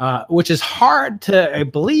 which is hard to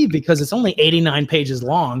believe because it's only 89 pages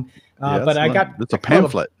long. But it's a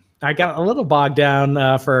pamphlet. I got a little bogged down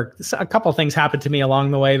for a couple of things happened to me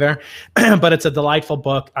along the way there, but it's a delightful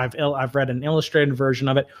book. I've read an illustrated version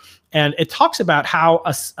of it, and it talks about how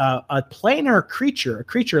a planar creature, a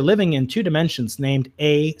creature living in 2 dimensions named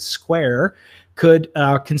A square, could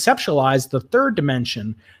conceptualize the 3rd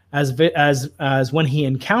dimension as when he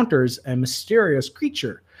encounters a mysterious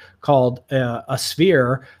creature called a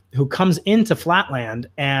sphere who comes into Flatland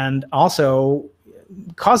and also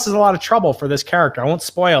causes a lot of trouble for this character. I won't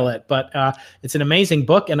spoil it, but it's an amazing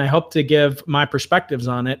book, and I hope to give my perspectives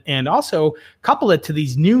on it and also couple it to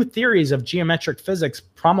these new theories of geometric physics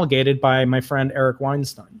promulgated by my friend Eric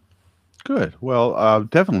Weinstein. Good. Well,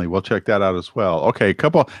 definitely we'll check that out as well. Okay, I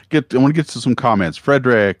want to get to some comments.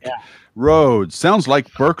 Frederick Rhodes, sounds like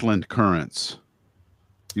Birkeland currents.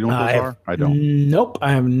 You know what those are? I don't. Nope.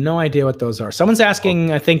 I have no idea what those are. Someone's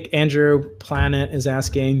asking, I think Andrew Planet is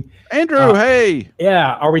asking. Andrew, hey.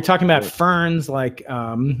 Yeah. Are we talking about ferns like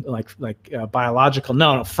biological?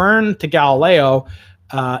 No, fern to Galileo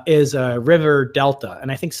is a river delta.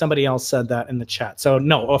 And I think somebody else said that in the chat. So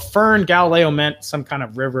no, a fern, Galileo meant some kind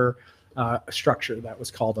of river structure that was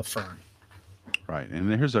called a fern. Right. And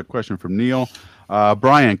here's a question from Neil.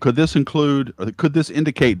 Brian, could this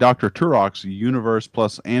indicate Dr. Turok's universe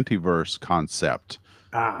plus antiverse concept?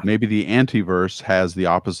 Maybe the antiverse has the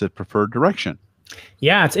opposite preferred direction.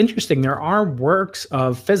 Yeah, it's interesting. There are works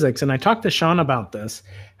of physics, and I talked to Sean about this,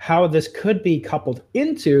 how this could be coupled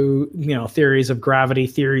into, theories of gravity,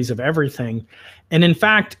 theories of everything. And in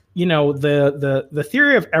fact, the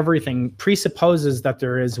theory of everything presupposes that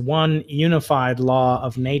there is one unified law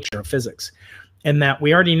of nature of physics. And that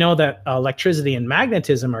we already know that electricity and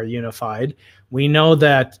magnetism are unified. We know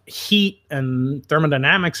that heat and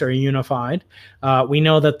thermodynamics are unified. We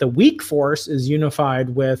know that the weak force is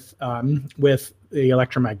unified with the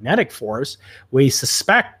electromagnetic force. We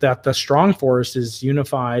suspect that the strong force is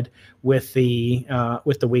unified with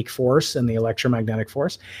the weak force and the electromagnetic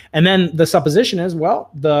force. And then the supposition is, well,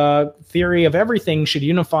 the theory of everything should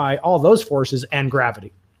unify all those forces and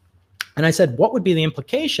gravity. And I said, what would be the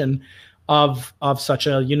implication of such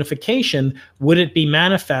a unification? Would it be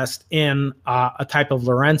manifest in a type of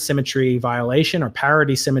Lorentz symmetry violation or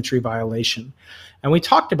parity symmetry violation? And we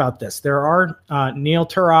talked about this. There are Neil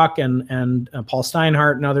Turok and Paul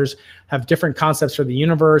Steinhardt and others have different concepts for the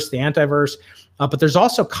universe, the antiverse. But there's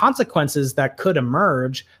also consequences that could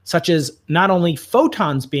emerge, such as not only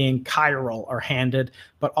photons being chiral or handed,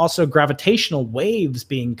 but also gravitational waves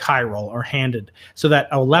being chiral or handed, so that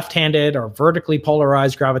a left-handed or vertically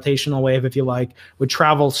polarized gravitational wave, if you like, would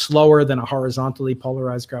travel slower than a horizontally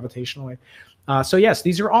polarized gravitational wave. So yes,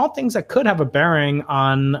 these are all things that could have a bearing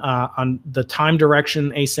on the time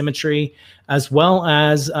direction asymmetry, as well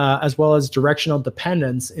as directional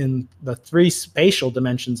dependence in the three spatial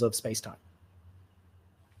dimensions of space-time.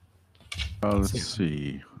 Let's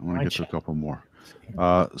see. I want to get to a couple more.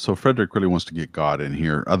 So Frederick really wants to get God in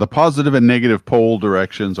here. The positive and negative pole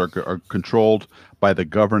directions are controlled by the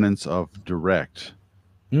governance of direct.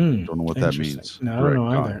 Don't know what that means. No, I don't know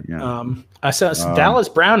either. Yeah. I saw Dallas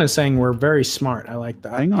Brown is saying we're very smart. I like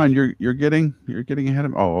that. Hang on, you're getting ahead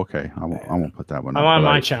of me. Oh, okay. I won't put that one. I'm on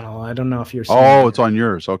my channel. I don't know if you're. Oh, it's on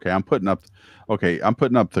yours. Okay, I'm putting up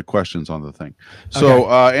the questions on the thing. So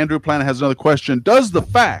Andrew Planet has another question. Does the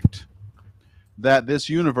fact that this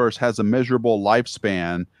universe has a measurable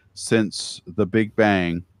lifespan since the Big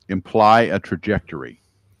Bang imply a trajectory?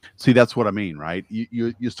 See, that's what I mean, right?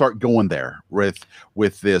 You start going there with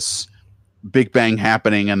this Big Bang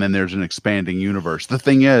happening, and then there's an expanding universe. The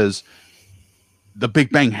thing is, the Big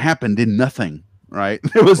Bang happened in nothing, right?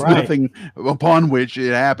 There was nothing upon which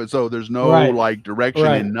it happened. So there's no like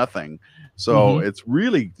direction in nothing. So it's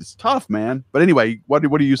tough, man. But anyway, what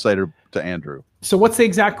do you say to Andrew? So what's the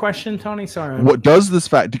exact question, Tony? Sorry. What does this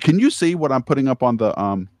fact? Can you see what I'm putting up on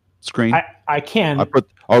the screen? I can.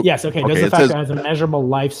 Yes. Okay. Does the fact that it has a measurable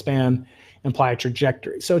lifespan imply a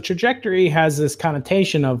trajectory? So trajectory has this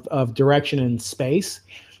connotation of direction in space.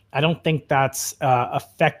 I don't think that's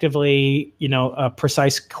effectively, a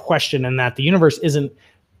precise question, in that the universe isn't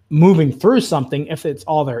moving through something if it's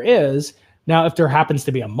all there is. Now, if there happens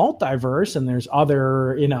to be a multiverse and there's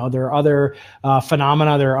other, there are other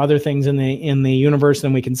phenomena, there are other things in the universe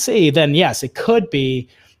than we can see, then yes, it could be,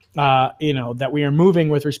 that we are moving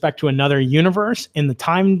with respect to another universe in the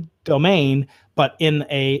time domain, but in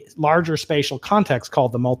a larger spatial context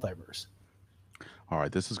called the multiverse. All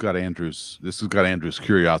right, this has got Andrew's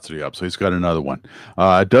curiosity up, so he's got another one.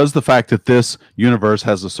 Does the fact that this universe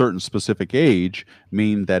has a certain specific age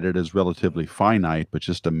mean that it is relatively finite, but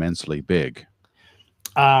just immensely big?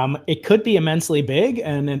 It could be immensely big,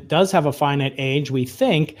 and it does have a finite age, we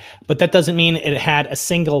think, but that doesn't mean it had a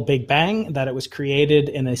single Big Bang, that it was created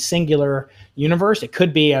in a singular universe. It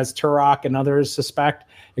could be, as Turok and others suspect,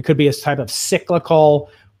 it could be a type of cyclical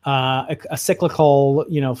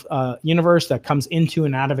universe that comes into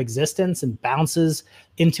and out of existence and bounces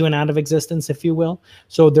into and out of existence, if you will.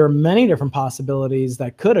 So there are many different possibilities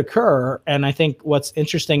that could occur. And I think what's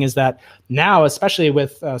interesting is that now, especially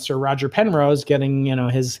with Sir Roger Penrose getting,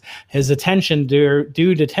 his attention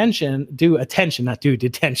due detention.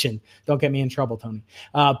 Don't get me in trouble, Tony.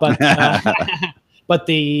 But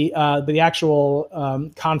the actual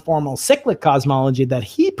conformal cyclic cosmology that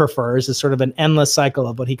he prefers is sort of an endless cycle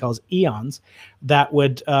of what he calls eons that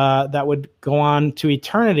would go on to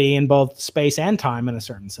eternity in both space and time in a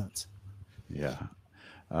certain sense. Yeah.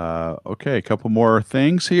 Okay, a couple more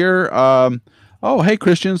things here. Oh, hey,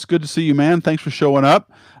 Christians, good to see you, man. Thanks for showing up.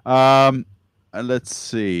 Let's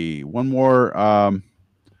see. One more.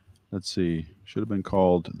 Let's see. Should have been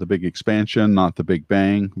called the Big Expansion, not the Big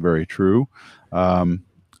Bang. Very true.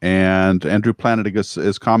 And Andrew Planet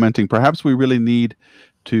is commenting, perhaps we really need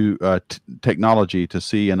technology to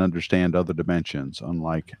see and understand other dimensions,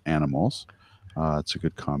 unlike animals. That's a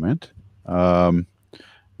good comment.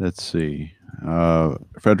 Let's see.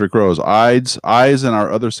 Frederick Rose, eyes and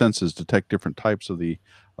our other senses detect different types of the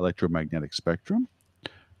electromagnetic spectrum.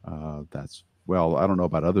 Well, I don't know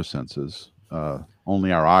about other senses.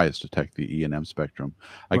 Only our eyes detect the E and M spectrum,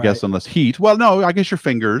 I guess, unless heat. Well, no, I guess your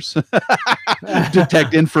fingers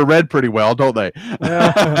detect infrared pretty well, don't they?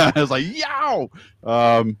 It's like, yow.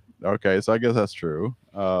 Okay, so I guess that's true.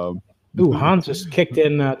 Ooh, Hans just kicked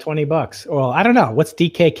in $20. Well, I don't know. What's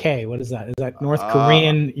DKK? What is that? Is that North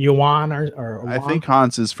Korean yuan or I think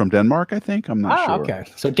Hans is from Denmark. I think I'm not sure. Okay,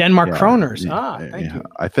 so Denmark kroners. Thank you.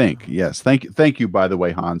 I think yes. Thank you. By the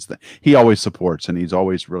way, Hans. He always supports, and he's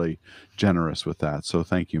always really generous with that. So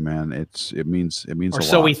thank you, man. It means a lot. Or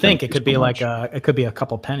so we think. It could be like it could be a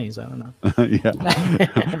couple pennies. I don't know. Yeah.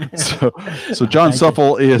 So John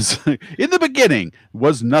Suffel is in the beginning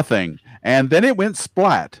was nothing, and then it went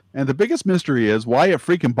splat. And the biggest mystery is why it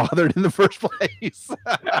freaking bothered in the first place.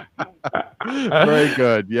 Very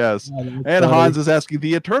good. Yes. And Hans is asking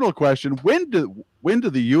the eternal question: When do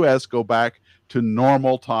the U.S. go back to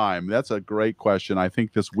normal time? That's a great question. I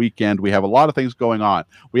think this weekend we have a lot of things going on.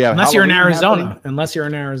 We have unless you're in Arizona. happening. Unless you're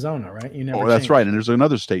in Arizona, right? You never. Oh, that's change. right. And there's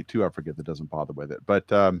another state too. I forget that doesn't bother with it,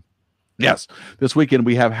 but. Yes, this weekend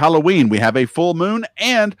we have Halloween, we have a full moon,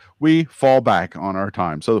 and we fall back on our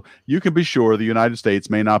time. So you can be sure the United States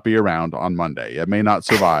may not be around on Monday. It may not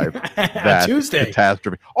survive that Tuesday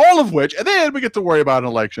catastrophe. All of which, and then we get to worry about an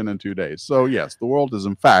election in 2 days. So yes, the world is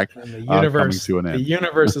in fact the universe, coming to an end. The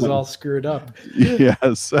universe is all screwed up.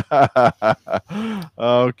 Yes.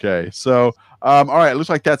 Okay. So all right. It looks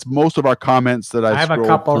like that's most of our comments that I have a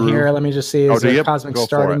couple through. here. Let me just see. Is there a cosmic Go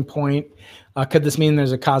starting point? Could this mean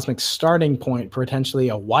there's a cosmic starting point, potentially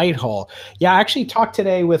a white hole? Yeah, I actually talked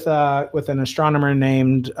today with an astronomer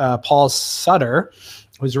named Paul Sutter,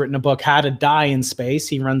 who's written a book, How to Die in Space.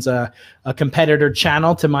 He runs a competitor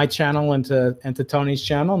channel to my channel and to Tony's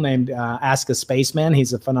channel named Ask a Spaceman.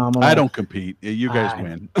 He's a phenomenal. I don't compete. You guys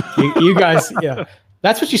win. You guys, yeah.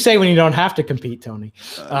 That's what you say when you don't have to compete, Tony.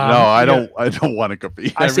 No, I don't. I don't want to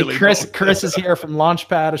compete. I see really Chris. don't. Chris is here from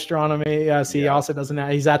Launchpad Astronomy. He also doesn't.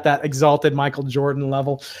 He's at that exalted Michael Jordan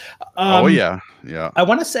level. Oh yeah. I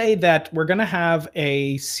want to say that we're going to have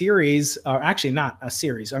a series, or actually not a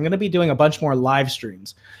series. I'm going to be doing a bunch more live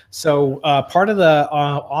streams. So part of the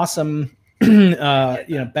awesome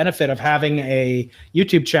benefit of having a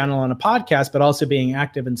YouTube channel and a podcast, but also being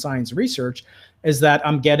active in science research, is that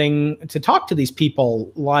I'm getting to talk to these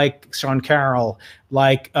people like Sean Carroll,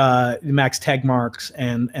 like Max Tegmarks,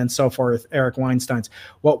 and so forth, Eric Weinstein's.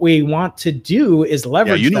 What we want to do is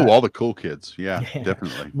leverage. Yeah, you know all the cool kids. Yeah,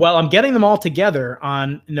 definitely. Well, I'm getting them all together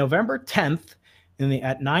on November 10th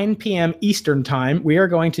at 9 p.m. Eastern time. We are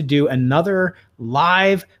going to do another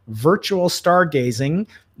live virtual stargazing.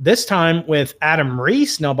 This time with Adam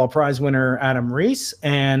Rees, Nobel Prize winner Adam Rees,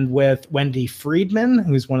 and with Wendy Friedman,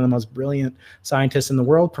 who's one of the most brilliant scientists in the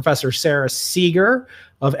world, Professor Sarah Seeger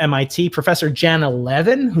of MIT, Professor Jana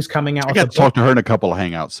Levin, who's coming out. I got to talk to her in a couple of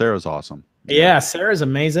hangouts. Sarah's awesome. Yeah, Sarah's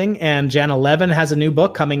amazing. And Jana Levin has a new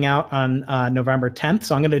book coming out on November 10th.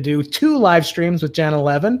 So I'm going to do 2 live streams with Jana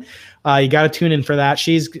Levin. You got to tune in for that.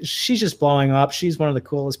 She's just blowing up. She's one of the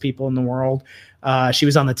coolest people in the world. She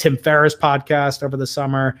was on the Tim Ferriss podcast over the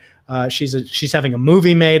summer. She's having a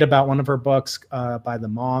movie made about one of her books by The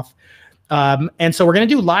Moth. And so we're going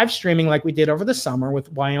to do live streaming like we did over the summer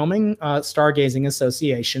with Wyoming Stargazing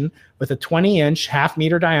Association with a 20-inch,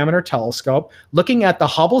 half-meter diameter telescope looking at the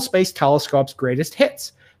Hubble Space Telescope's greatest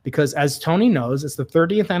hits. Because as Tony knows, it's the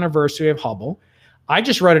 30th anniversary of Hubble. I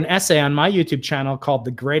just wrote an essay on my YouTube channel called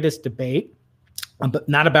The Greatest Debate, but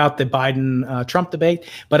not about the Biden-Trump debate,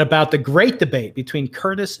 but about the great debate between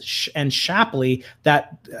Curtis and Shapley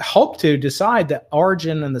that hoped to decide the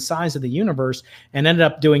origin and the size of the universe and ended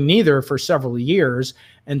up doing neither for several years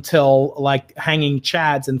until, like hanging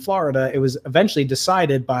chads in Florida, it was eventually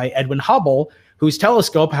decided by Edwin Hubble, whose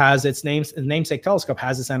telescope has its namesake telescope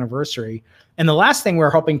has its anniversary. And the last thing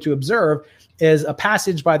we're hoping to observe is a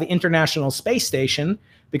passage by the International Space Station,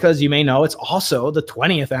 because you may know it's also the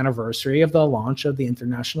 20th anniversary of the launch of the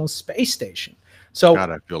International Space Station. So God,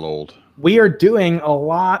 I feel old. We are doing a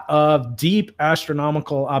lot of deep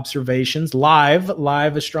astronomical observations, live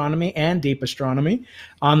astronomy and deep astronomy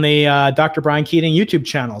on the Dr. Brian Keating YouTube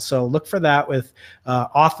channel. So look for that with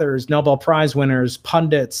authors, Nobel Prize winners,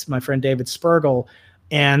 pundits, my friend David Spergel.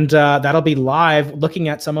 And that'll be live looking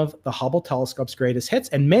at some of the Hubble telescope's greatest hits.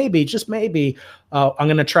 And maybe, just maybe, I'm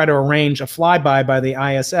going to try to arrange a flyby by the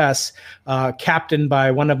ISS, captained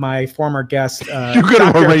by one of my former guests. You're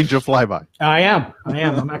going to arrange a flyby. I am.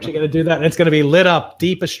 I'm actually going to do that. And it's going to be lit up.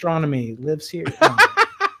 Deep astronomy lives here.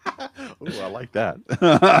 Ooh, I like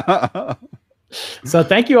that. So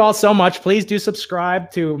thank you all so much. Please do subscribe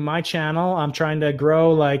to my channel. I'm trying to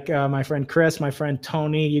grow like my friend Chris, my friend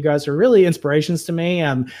Tony. You guys are really inspirations to me.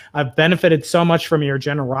 I've benefited so much from your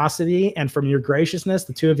generosity and from your graciousness.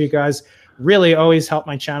 The two of you guys really always help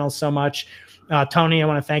my channel so much. Tony, I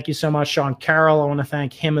want to thank you so much. Sean Carroll, I want to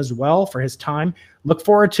thank him as well for his time. Look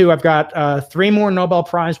forward to, I've got 3 more Nobel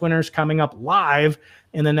Prize winners coming up live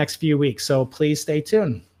in the next few weeks. So please stay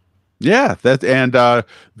tuned. Yeah, the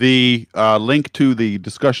link to the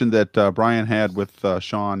discussion that Brian had with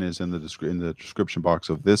Sean is in the description box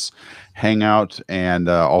of this hangout, and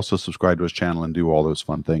also subscribe to his channel and do all those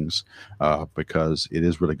fun things because it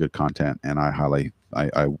is really good content, and I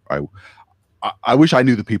wish I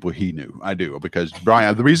knew the people he knew. I do, because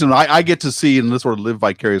Brian, the reason I get to see and sort of live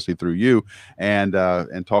vicariously through you and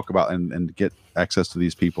talk about and get access to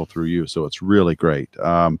these people through you. So it's really great.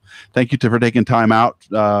 Thank you for taking time out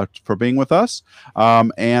for being with us.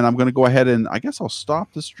 And I'm going to go ahead and I guess I'll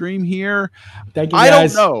stop the stream here. Thank you,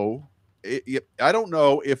 guys. I don't know I don't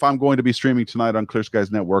know if I'm going to be streaming tonight on Clear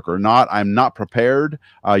Skies Network or not. I'm not prepared.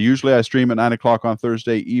 Usually I stream at 9 o'clock on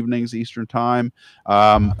Thursday evenings Eastern time.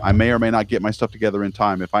 I may or may not get my stuff together in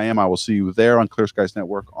time. If I am, I will see you there on Clear Skies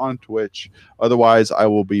Network on Twitch. Otherwise, I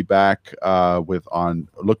will be back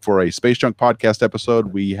look for a Space Junk podcast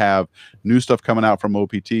episode. We have new stuff coming out from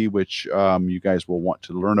OPT, which you guys will want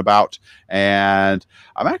to learn about. And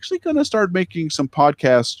I'm actually going to start making some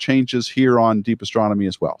podcast changes here on Deep Astronomy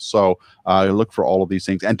as well. So look for all of these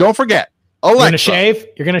things. And don't forget, Alexa. You're going to shave?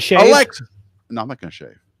 You're going to shave? Alexa. No, I'm not going to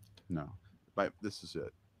shave. No. This is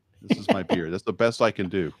it. This is my beard. That's the best I can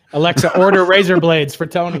do. Alexa, order razor blades for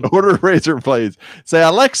Tony. Order razor blades. Say,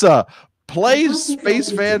 Alexa, play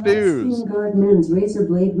Space Fan News. Razor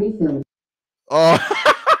blade refill. Oh,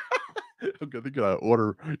 I'm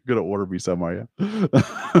gonna order me some, are you?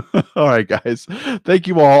 All right, guys. Thank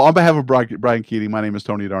you all. On behalf of Brian Keating, my name is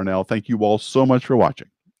Tony Darnell. Thank you all so much for watching.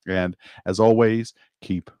 And as always,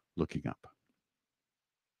 keep looking up.